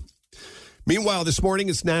win. Meanwhile, this morning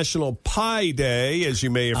is National Pie Day, as you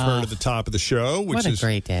may have heard at the top of the show, which is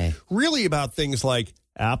great day. Really about things like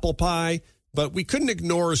apple pie, but we couldn't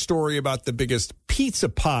ignore a story about the biggest pizza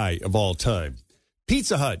pie of all time.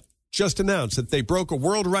 Pizza Hut just announced that they broke a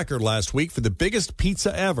world record last week for the biggest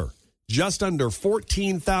pizza ever, just under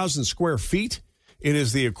 14,000 square feet. It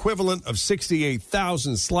is the equivalent of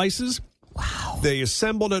 68,000 slices. Wow. They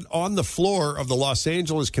assembled it on the floor of the Los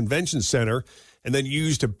Angeles Convention Center and then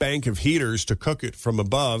used a bank of heaters to cook it from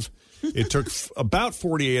above. It took about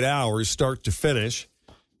 48 hours start to finish.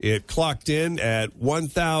 It clocked in at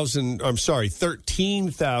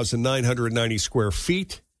 13,990 square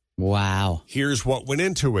feet. Wow. Here's what went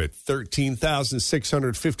into it.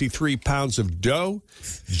 13,653 pounds of dough,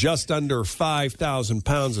 just under 5,000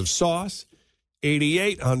 pounds of sauce,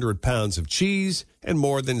 8,800 pounds of cheese, and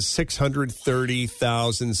more than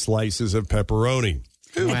 630,000 slices of pepperoni.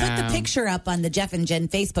 I put the picture up on the Jeff and Jen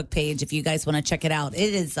Facebook page if you guys want to check it out.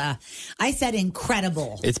 It is, I said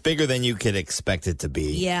incredible. It's bigger than you could expect it to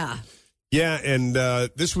be. Yeah. Yeah, and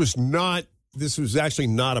this was actually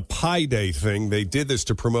not a Pie Day thing. They did this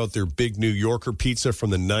to promote their big New Yorker pizza from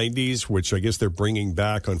the 90s, which I guess they're bringing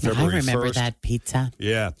back on February 1st. I remember that pizza.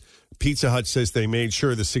 Yeah. Pizza Hut says they made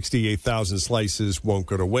sure the 68,000 slices won't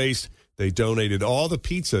go to waste. They donated all the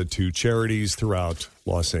pizza to charities throughout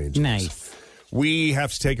Los Angeles. Nice. We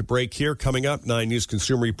have to take a break here. Coming up, 9 News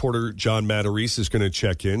consumer reporter John Matarese is going to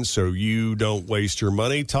check in so you don't waste your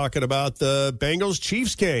money talking about the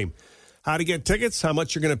Bengals-Chiefs game. How to get tickets, how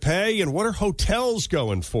much you're going to pay, and what are hotels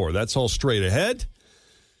going for? That's all straight ahead.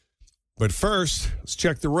 But first, let's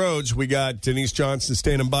check the roads. We got Denise Johnson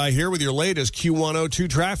standing by here with your latest Q102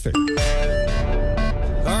 traffic. All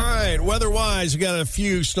right, weather-wise, we got a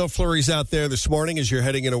few snow flurries out there this morning as you're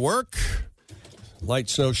heading into work.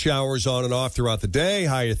 Light snow showers on and off throughout the day,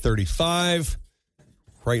 high at 35.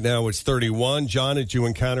 Right now it's 31. John, did you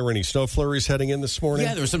encounter any snow flurries heading in this morning?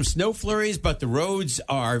 Yeah, there were some snow flurries, but the roads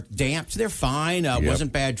are damp. They're fine.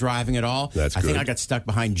 Wasn't bad driving at all. That's I think good. I got stuck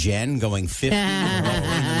behind Jen going 50.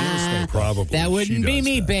 Probably. That wouldn't be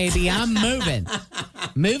me, baby. I'm moving.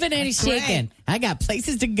 Moving and shaking. I got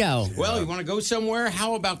places to go. Well, you want to go somewhere?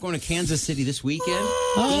 How about going to Kansas City this weekend?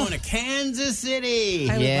 Going to Kansas City.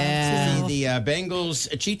 Yeah. See the Bengals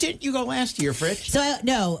cheat. Didn't you go last year, Fritz? So,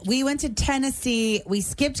 no, we went to Tennessee. We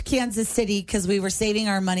skipped Kansas City because we were saving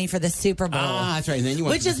our money for the Super Bowl. Ah, that's right. And then you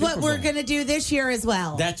went which to the is what Super we're Bowl. going to do this year as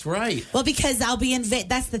well. That's right. Well, because I'll be in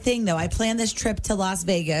that's the thing, though. I planned this trip to Las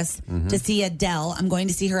Vegas to see Adele. I'm going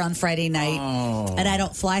to see her on Friday night. And I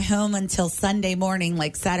don't fly home until Sunday morning,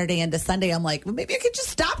 like Saturday into Sunday. I'm like, well, maybe I could just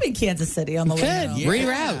stop in Kansas City on the way home.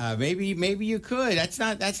 Yeah, maybe you could. That's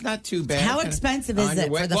not too bad. How expensive is it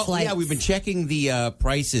for the flights? Yeah, we've been checking the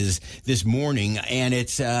prices this morning, and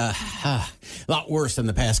it's a lot worse than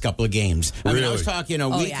the past couple of games. I mean, I was talking a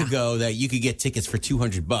week ago that you could get tickets for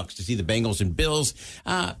 $200 to see the Bengals and Bills.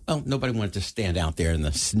 Well, nobody wanted to stand out there in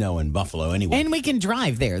the snow in Buffalo anyway. And we can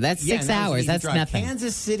drive there. That's 6 hours. That's nothing.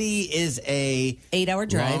 Kansas City is a 8-hour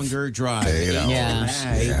drive. Longer drive.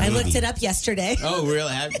 I looked it up yesterday. Oh,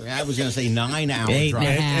 really? I was going to say 9-hour 8 drive.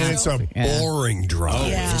 and it's a boring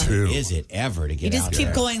drive, too. Is it ever to get You just out keep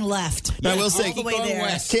there? going left. I will say, all the way there.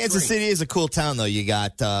 Kansas City is a cool town, though. You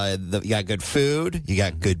got you got good food, you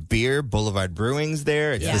got good beer. Boulevard Brewing's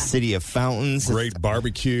there. It's the city of fountains. Great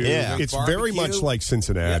barbecue. Yeah, It's very much like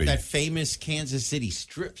Cincinnati. That famous Kansas City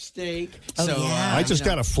strip steak. I just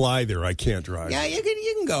got to fly there. I can't drive. Yeah, you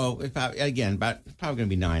can go. It's probably going to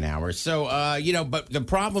be 9 hours. So, but the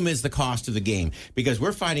problem is the cost of the game because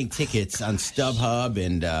we're finding tickets on StubHub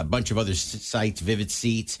and a bunch of other sites, Vivid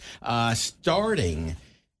Seats, starting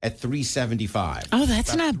at $375. Oh,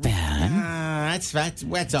 that's not bad.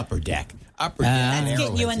 That's upper deck. That's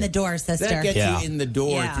getting you in the door, sister. That gets you in the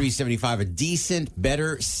door Yeah. at $375. A decent,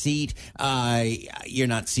 better seat. You're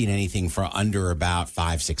not seeing anything for under about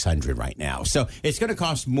 $500-$600 right now. So it's going to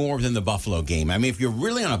cost more than the Buffalo game. I mean, if you're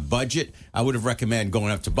really on a budget, I would have recommended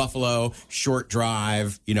going up to Buffalo, short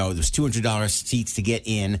drive. There's $200 seats to get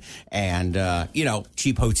in, and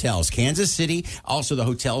cheap hotels. Kansas City, also the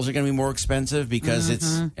hotels are going to be more expensive because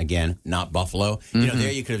it's again not Buffalo.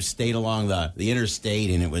 There you could have stayed along the interstate,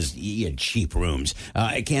 and you had cheap rooms.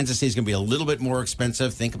 Kansas City is going to be a little bit more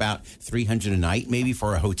expensive. Think about $300 a night, maybe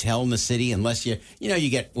for a hotel in the city, unless you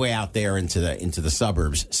get way out there into the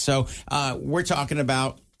suburbs. So we're talking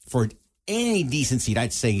about for any decent seat,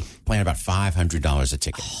 I'd say plan about $500 a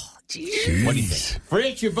ticket. What do you think,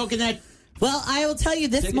 Fritz? You're booking that. Well, I will tell you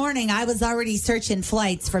this morning, I was already searching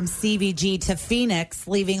flights from CVG to Phoenix,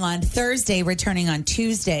 leaving on Thursday, returning on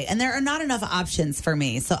Tuesday. And there are not enough options for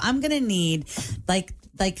me. So I'm going to need like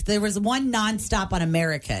there was one nonstop on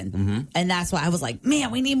American. And that's why I was like,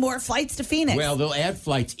 man, we need more flights to Phoenix. Well, they'll add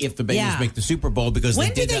flights if the Bengals make the Super Bowl because when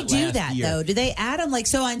they did do they do last that, year. though? Do they add them? Like,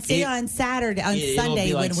 so on Saturday, on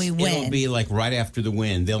Sunday when we win. It'll be like right after the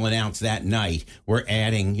win. They'll announce that night we're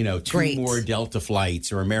adding, 2 more Delta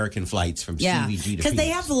flights or American flights from CVG to because they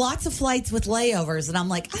Phoenix. have lots of flights with layovers. And I'm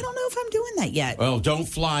like, I don't know if I'm doing that yet. Well, don't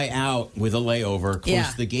fly out with a layover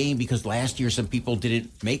close to the game because last year some people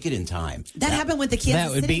didn't make it in time. That happened with the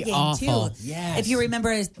Kansas City game, too. Yes. If you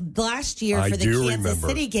remember last year for the Kansas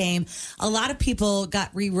City game, a lot a lot of people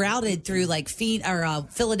got rerouted through like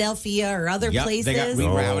Philadelphia or other places. They got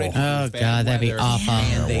rerouted. Oh, God, that'd be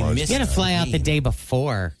awful. They You got to fly out the day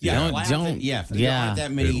before. There aren't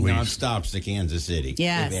that many nonstops to Kansas City,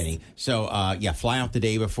 Yes. if any. So, fly out the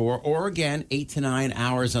day before, or again, 8 to 9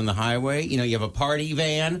 hours on the highway. You know, you have a party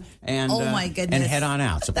van, and Oh, my goodness. and head on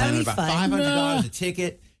out. So, That'd planning be about fun. $500 a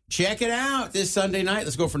ticket. Check it out this Sunday night.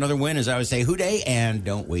 Let's go for another win, as I would say. Hooday, and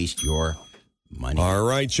don't waste your money. All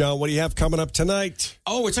right, John, what do you have coming up tonight?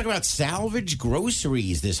 Oh, we're talking about salvage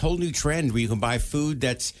groceries, this whole new trend where you can buy food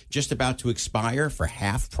that's just about to expire for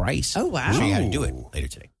half price. Oh, wow. I'll show you how to do it later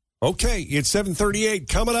today. Okay, it's 7:38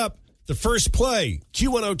 coming up. The first play,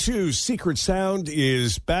 Q102 Secret Sound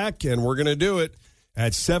is back, and we're going to do it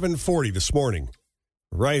at 7:40 this morning.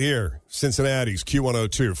 Right here, Cincinnati's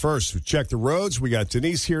Q102. First, check the roads. We got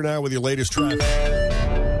Denise here now with your latest traffic.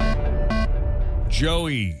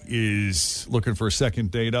 Joey is looking for a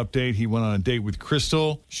second date update. He went on a date with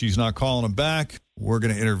Crystal. She's not calling him back. We're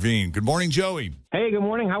going to intervene. Good morning, Joey. Hey, good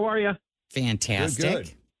morning. How are you? Fantastic.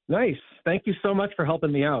 Good. Nice. Thank you so much for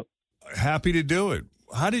helping me out. Happy to do it.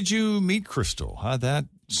 How did you meet Crystal? How'd that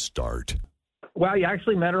start? Well, you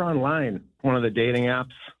actually met her online, one of the dating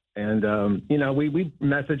apps. And, we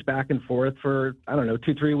messaged back and forth for,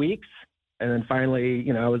 2-3 weeks. And then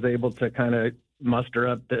finally, I was able to kind of muster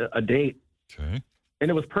up a date. Okay.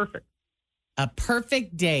 And it was perfect. A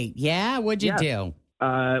perfect date. Yeah? What'd you do?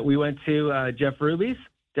 We went to Jeff Ruby's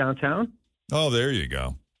downtown. Oh, there you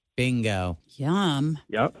go. Bingo. Yum.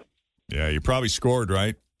 Yep. Yeah, you probably scored,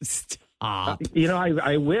 right? Stop.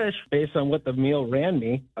 I wish, based on what the meal ran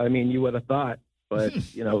me, you would have thought. But,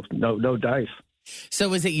 no dice. So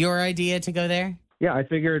was it your idea to go there? Yeah, I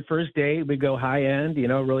figured first date, we'd go high end,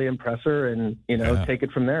 really impress her and, take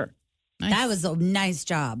it from there. That was a nice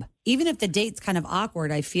job. Even if the date's kind of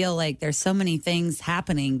awkward, I feel like there's so many things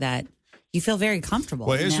happening that you feel very comfortable.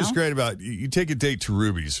 Well, it's you know? just great about you take a date to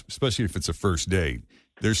Ruby's, especially if it's a first date.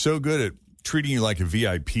 They're so good at treating you like a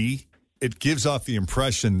VIP. It gives off the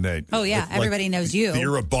impression that everybody knows you.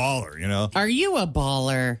 You're a baller, you know. Are you a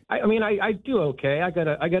baller? I mean, I do okay. I got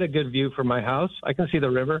a good view from my house. I can see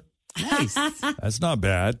the river. Nice. That's not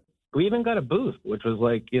bad. We even got a booth, which was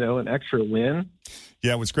like, an extra win.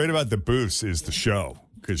 Yeah, what's great about the booths is the show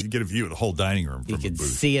because you get a view of the whole dining room from You can a booth.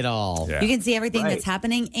 see it all. Yeah. You can see everything that's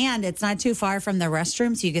happening, and it's not too far from the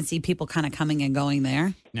restroom, so you can see people kind of coming and going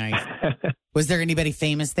there. Nice. Was there anybody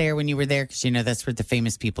famous there when you were there? Because that's where the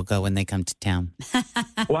famous people go when they come to town.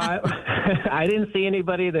 Well, I didn't see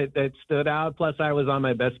anybody that stood out. Plus, I was on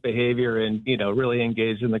my best behavior and, really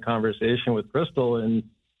engaged in the conversation with Crystal. And,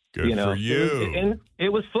 Good for you.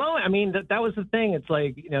 It was flowing. I mean, that was the thing. It's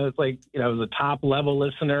like, I was a top level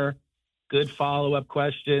listener, good follow-up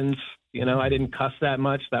questions. I didn't cuss that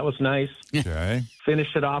much. That was nice. Okay.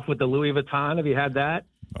 Finished it off with the Louis Vuitton. Have you had that?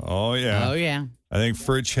 Oh, yeah. Oh, yeah. I think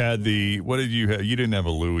Fritch had what did you have? You didn't have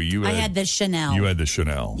a Louis. I had the Chanel. You had the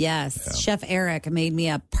Chanel. Yes. Yeah. Chef Eric made me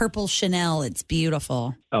a purple Chanel. It's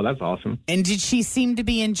beautiful. Oh, that's awesome. And did she seem to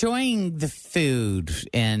be enjoying the food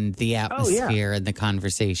and the atmosphere and the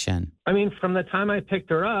conversation? I mean, from the time I picked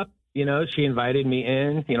her up, she invited me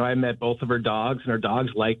in. I met both of her dogs, and her dogs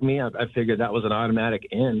like me. I figured that was an automatic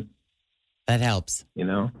in. That helps.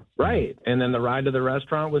 Right. And then the ride to the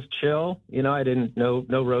restaurant was chill. I didn't no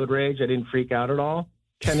road rage. I didn't freak out at all.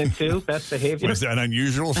 10 and 2, best behavior. Was that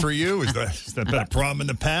unusual for you? Has that been a problem in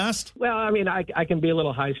the past? Well, I mean, I can be a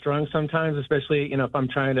little high strung sometimes, especially, if I'm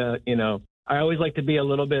trying to, I always like to be a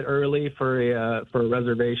little bit early for a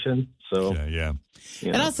reservation. So yeah.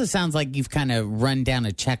 It also sounds like you've kind of run down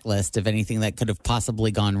a checklist of anything that could have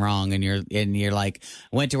possibly gone wrong, and you're like,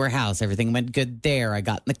 went to her house, everything went good there. I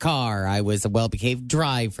got in the car, I was a well behaved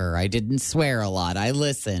driver, I didn't swear a lot, I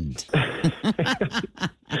listened.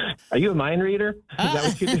 Are you a mind reader? Is that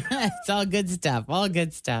what you do? It's all good stuff. All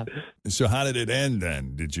good stuff. So how did it end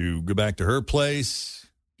then? Did you go back to her place,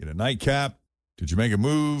 get a nightcap? Did you make a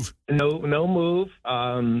move? No move.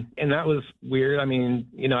 And that was weird. I mean,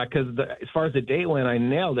 because as far as the date went, I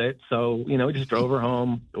nailed it. So, we just drove her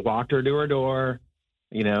home, walked her to her door,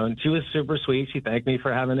 and she was super sweet. She thanked me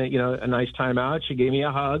for having a nice time out. She gave me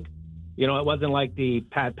a hug. It wasn't like the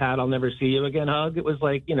pat, I'll never see you again hug. It was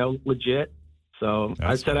like, legit. So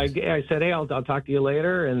I said, hey, I'll talk to you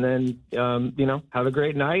later. And then, have a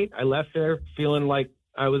great night. I left there feeling like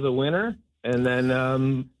I was a winner. And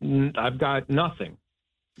then I've got nothing.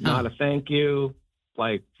 Not a thank you.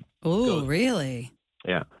 Like, oh, really?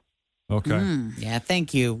 Yeah. Okay. Yeah,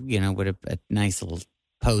 thank you. Would have a nice little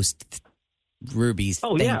post Ruby's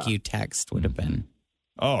thank you text would have been.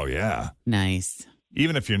 Oh, yeah. Nice.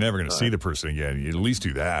 Even if you're never going to see the person again, you at least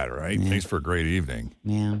do that, right? Yeah. Thanks for a great evening.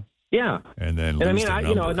 Yeah. Yeah. And then, I mean, I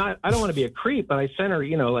don't want to be a creep, but I sent her,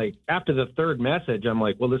 like after the third message, I'm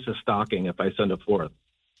like, well, this is stalking if I send a fourth.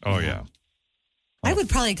 Oh, yeah. I would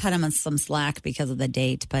probably cut him some slack because of the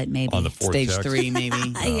date, but maybe. On the fourth Stage text? 3, maybe.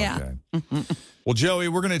 Yeah. Okay. Well, Joey,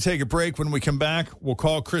 we're going to take a break. When we come back, we'll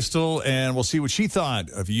call Crystal and we'll see what she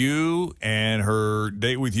thought of you and her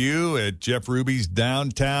date with you at Jeff Ruby's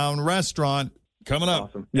downtown restaurant. Coming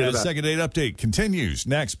up, Awesome. Second date update continues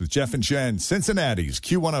next with Jeff and Jen, Cincinnati's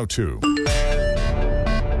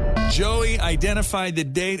Q102. Joey identified the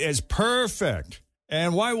date as perfect.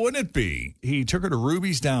 And why wouldn't it be? He took her to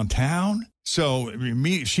Ruby's downtown. So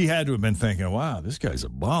she had to have been thinking, wow, this guy's a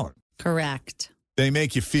baller. Correct. They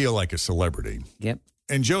make you feel like a celebrity. Yep.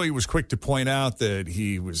 And Joey was quick to point out that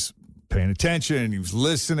he was paying attention. He was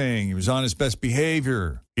listening. He was on his best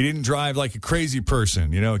behavior. He didn't drive like a crazy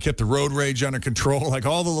person. Kept the road rage under control. Like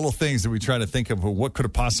all the little things that we try to think of. What could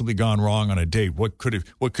have possibly gone wrong on a date? What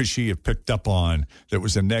could she have picked up on that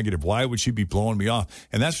was a negative? Why would she be blowing me off?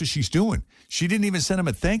 And that's what she's doing. She didn't even send him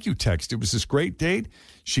a thank you text. It was this great date.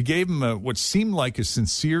 She gave him what seemed like a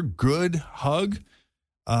sincere, good hug.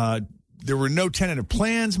 There were no tentative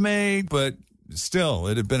plans made, but still,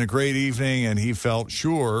 it had been a great evening, and he felt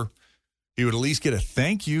sure he would at least get a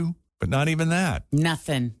thank you, but not even that.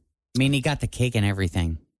 Nothing. I mean, he got the cake and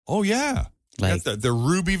everything. Oh, yeah. Like the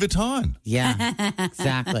Ruby Vuitton. Yeah,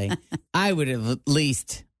 exactly. I would have at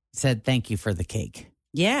least said thank you for the cake.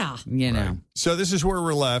 Yeah. Right. So this is where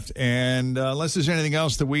we're left. And unless there's anything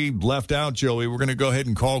else that we left out, Joey, we're going to go ahead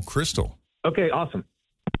and call Crystal. Okay, awesome.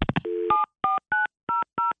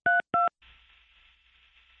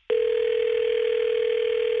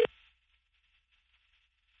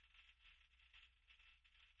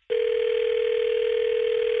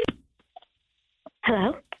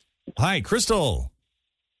 Hello. Hi, Crystal.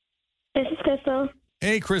 This is Crystal.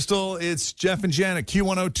 Hey, Crystal. It's Jeff and Jen at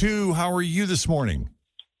Q102. How are you this morning?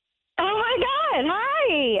 Oh, my God.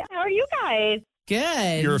 Hi. How are you guys?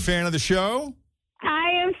 Good. You're a fan of the show? I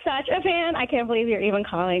am such a fan. I can't believe you're even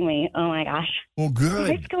calling me. Oh, my gosh. Well, good.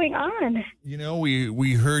 What's going on? You know,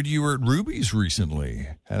 we heard you were at Ruby's recently.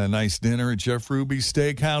 Had a nice dinner at Jeff Ruby's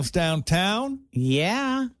Steakhouse downtown.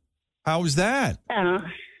 Yeah. How was that? Oh.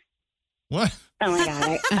 What? Oh, my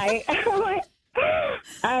God.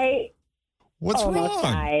 I What's almost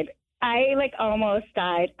wrong? died. I, almost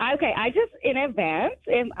died. Okay, I just, in advance,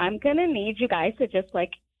 I'm going to need you guys to just,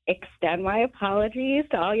 extend my apologies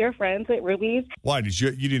to all your friends at Ruby's. Why did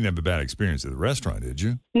you didn't have a bad experience at the restaurant, did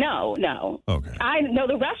you? No. Okay. I know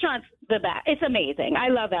the restaurant's the best. It's amazing. I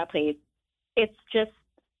love that place. It's just,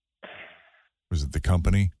 Was it the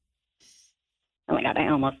company? oh my God, I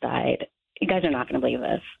almost died. You guys are not going to believe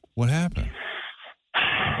this. What happened?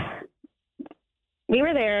 We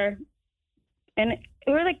were there, and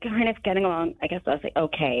we were kind of getting along. I guess I was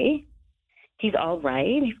okay. He's all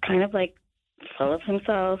right. He's kind of full of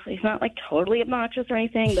himself. He's not totally obnoxious or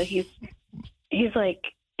anything, but he's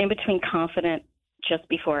in between confident just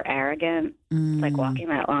before arrogant, walking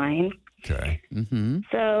that line. Okay. Mm-hmm.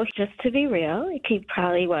 So just to be real, he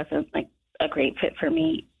probably wasn't a great fit for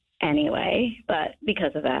me anyway, but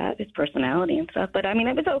because of that, his personality and stuff. But I mean,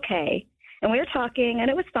 it was okay. And we were talking and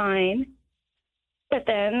it was fine. But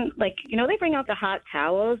then, they bring out the hot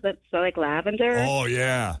towels that smell like lavender. Oh,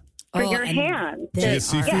 yeah. For your hands. They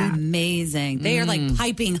seafood? are amazing. They are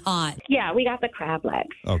piping hot. Yeah, we got the crab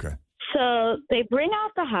legs. Okay. So they bring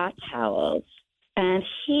out the hot towels, and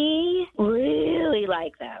he really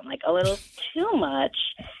liked them, a little too much,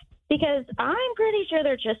 because I'm pretty sure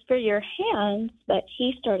they're just for your hands, but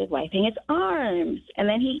he started wiping his arms, and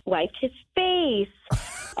then he wiped his face,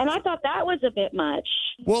 and I thought that was a bit much.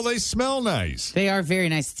 Well, they smell nice. They are very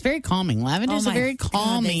nice. It's very calming. Lavender is a very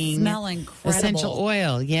calming they smell incredible. essential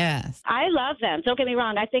oil. Yes. I love them. Don't get me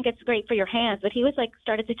wrong. I think it's great for your hands. But he was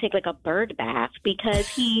started to take a bird bath because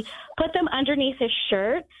he put them underneath his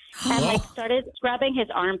shirt and started scrubbing his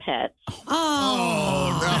armpits.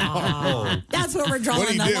 Oh, no. That's where we're drawing What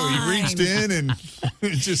did he the do? line. He reached in and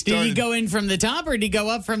just Did started. he go in from the top or did he go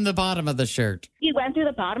up from the bottom of the shirt? He went through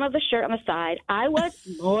the bottom of the shirt on the side. I was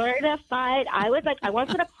mortified. I was I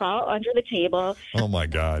wanted to crawl under the table. Oh, my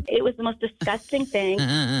God. It was the most disgusting thing.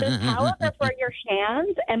 The towels are for your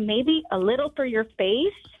hands and maybe a little for your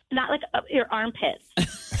face, not up your armpits.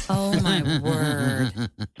 Oh, my word.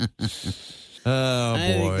 Oh, boy. I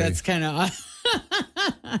think that's kind of.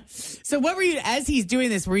 So, what were you, as he's doing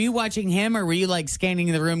this, were you watching him or were you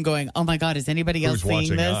scanning the room going, oh my God, is anybody else Who's seeing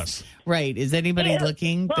watching this? us? Right. Is anybody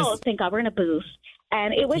looking? Well, thank God we're in a booth.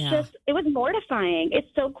 And it was it was mortifying. It's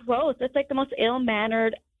so gross. It's the most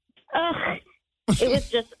ill-mannered. It was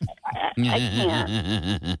just, I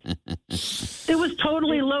can't. It was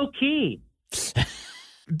totally low-key.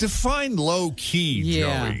 Define low key,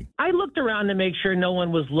 Joey. I looked around to make sure no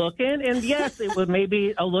one was looking, and yes, it was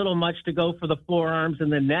maybe a little much to go for the forearms and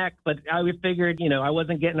the neck, but I figured, I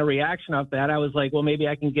wasn't getting a reaction off that. I was like, well, maybe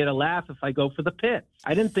I can get a laugh if I go for the pit.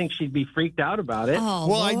 I didn't think she'd be freaked out about it. Oh,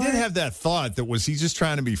 Well, Lord. I did have that thought that was he just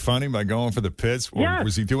trying to be funny by going for the pits, or Yes.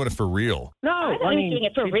 was he doing it for real? No, I was doing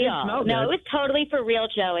it for it did real. smell No, good. it was totally for real,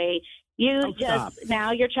 Joey. You Oh, stop.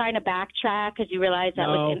 now you're trying to backtrack because you realize that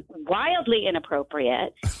No. was wildly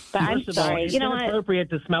inappropriate. But I'm First of all, sorry. it's You know what?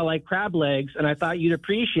 inappropriate to smell like crab legs, and I thought you'd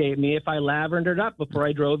appreciate me if I lavendered up before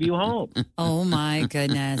I drove you home. Oh, my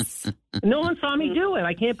goodness. No one saw me do it.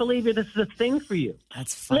 I can't believe this is a thing for you.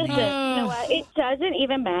 That's funny. Listen, you know what? It doesn't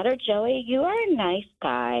even matter, Joey. You are a nice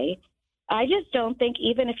guy. I just don't think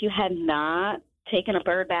even if you had not taken a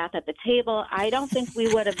bird bath at the table, I don't think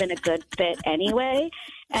we would have been a good fit anyway.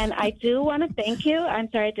 And I do want to thank you. I'm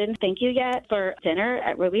sorry I didn't thank you yet for dinner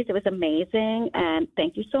at Ruby's. It was amazing. And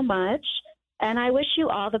thank you so much. And I wish you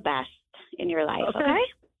all the best in your life, okay?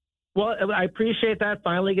 Well, I appreciate that,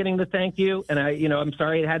 finally getting the thank you. And I'm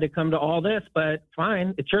sorry it had to come to all this, but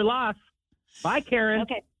fine. It's your loss. Bye, Karen.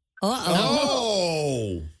 Okay.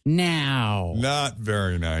 Oh. Now. Not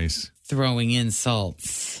very nice. Throwing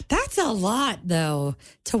insults. That's a lot, though.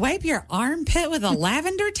 To wipe your armpit with a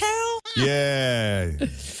lavender towel? Yeah.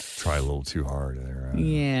 Try a little too hard there.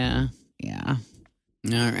 Yeah. Yeah.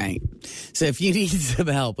 All right. So if you need some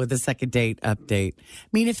help with a second date update, I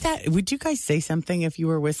mean, would you guys say something if you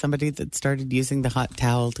were with somebody that started using the hot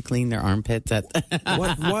towel to clean their armpits?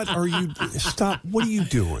 What are you? Stop! What are you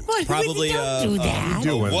doing? Probably. Don't do that. What are you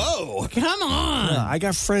doing? Whoa! Come on. I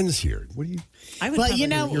got friends here. What do you?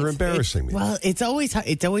 You're embarrassing me. Well, it's always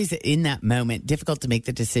in that moment difficult to make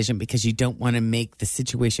the decision because you don't want to make the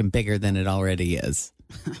situation bigger than it already is.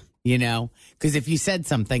 You know, because if you said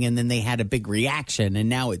something and then they had a big reaction and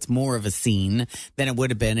now it's more of a scene than it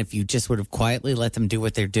would have been if you just would have quietly let them do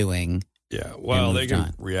what they're doing. Yeah, well, they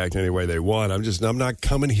can react any way they want. I'm not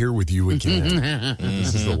coming here with you again.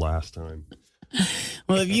 This is the last time.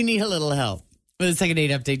 Well, if you need a little help with a second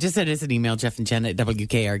date update, just send us an email, Jeff and Jen at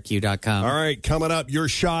WKRQ.com. All right, coming up, your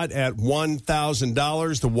shot at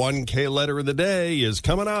 $1,000. The 1K letter of the day is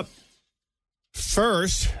coming up.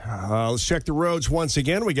 First, let's check the roads once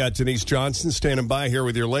again. We got Denise Johnson standing by here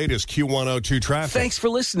with your latest Q102 traffic. Thanks for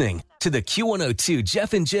listening to the Q102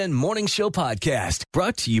 Jeff and Jen Morning Show podcast,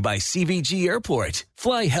 brought to you by CVG Airport.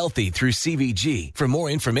 Fly healthy through CVG. For more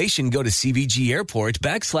information, go to CVG Airport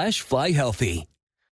 /fly healthy.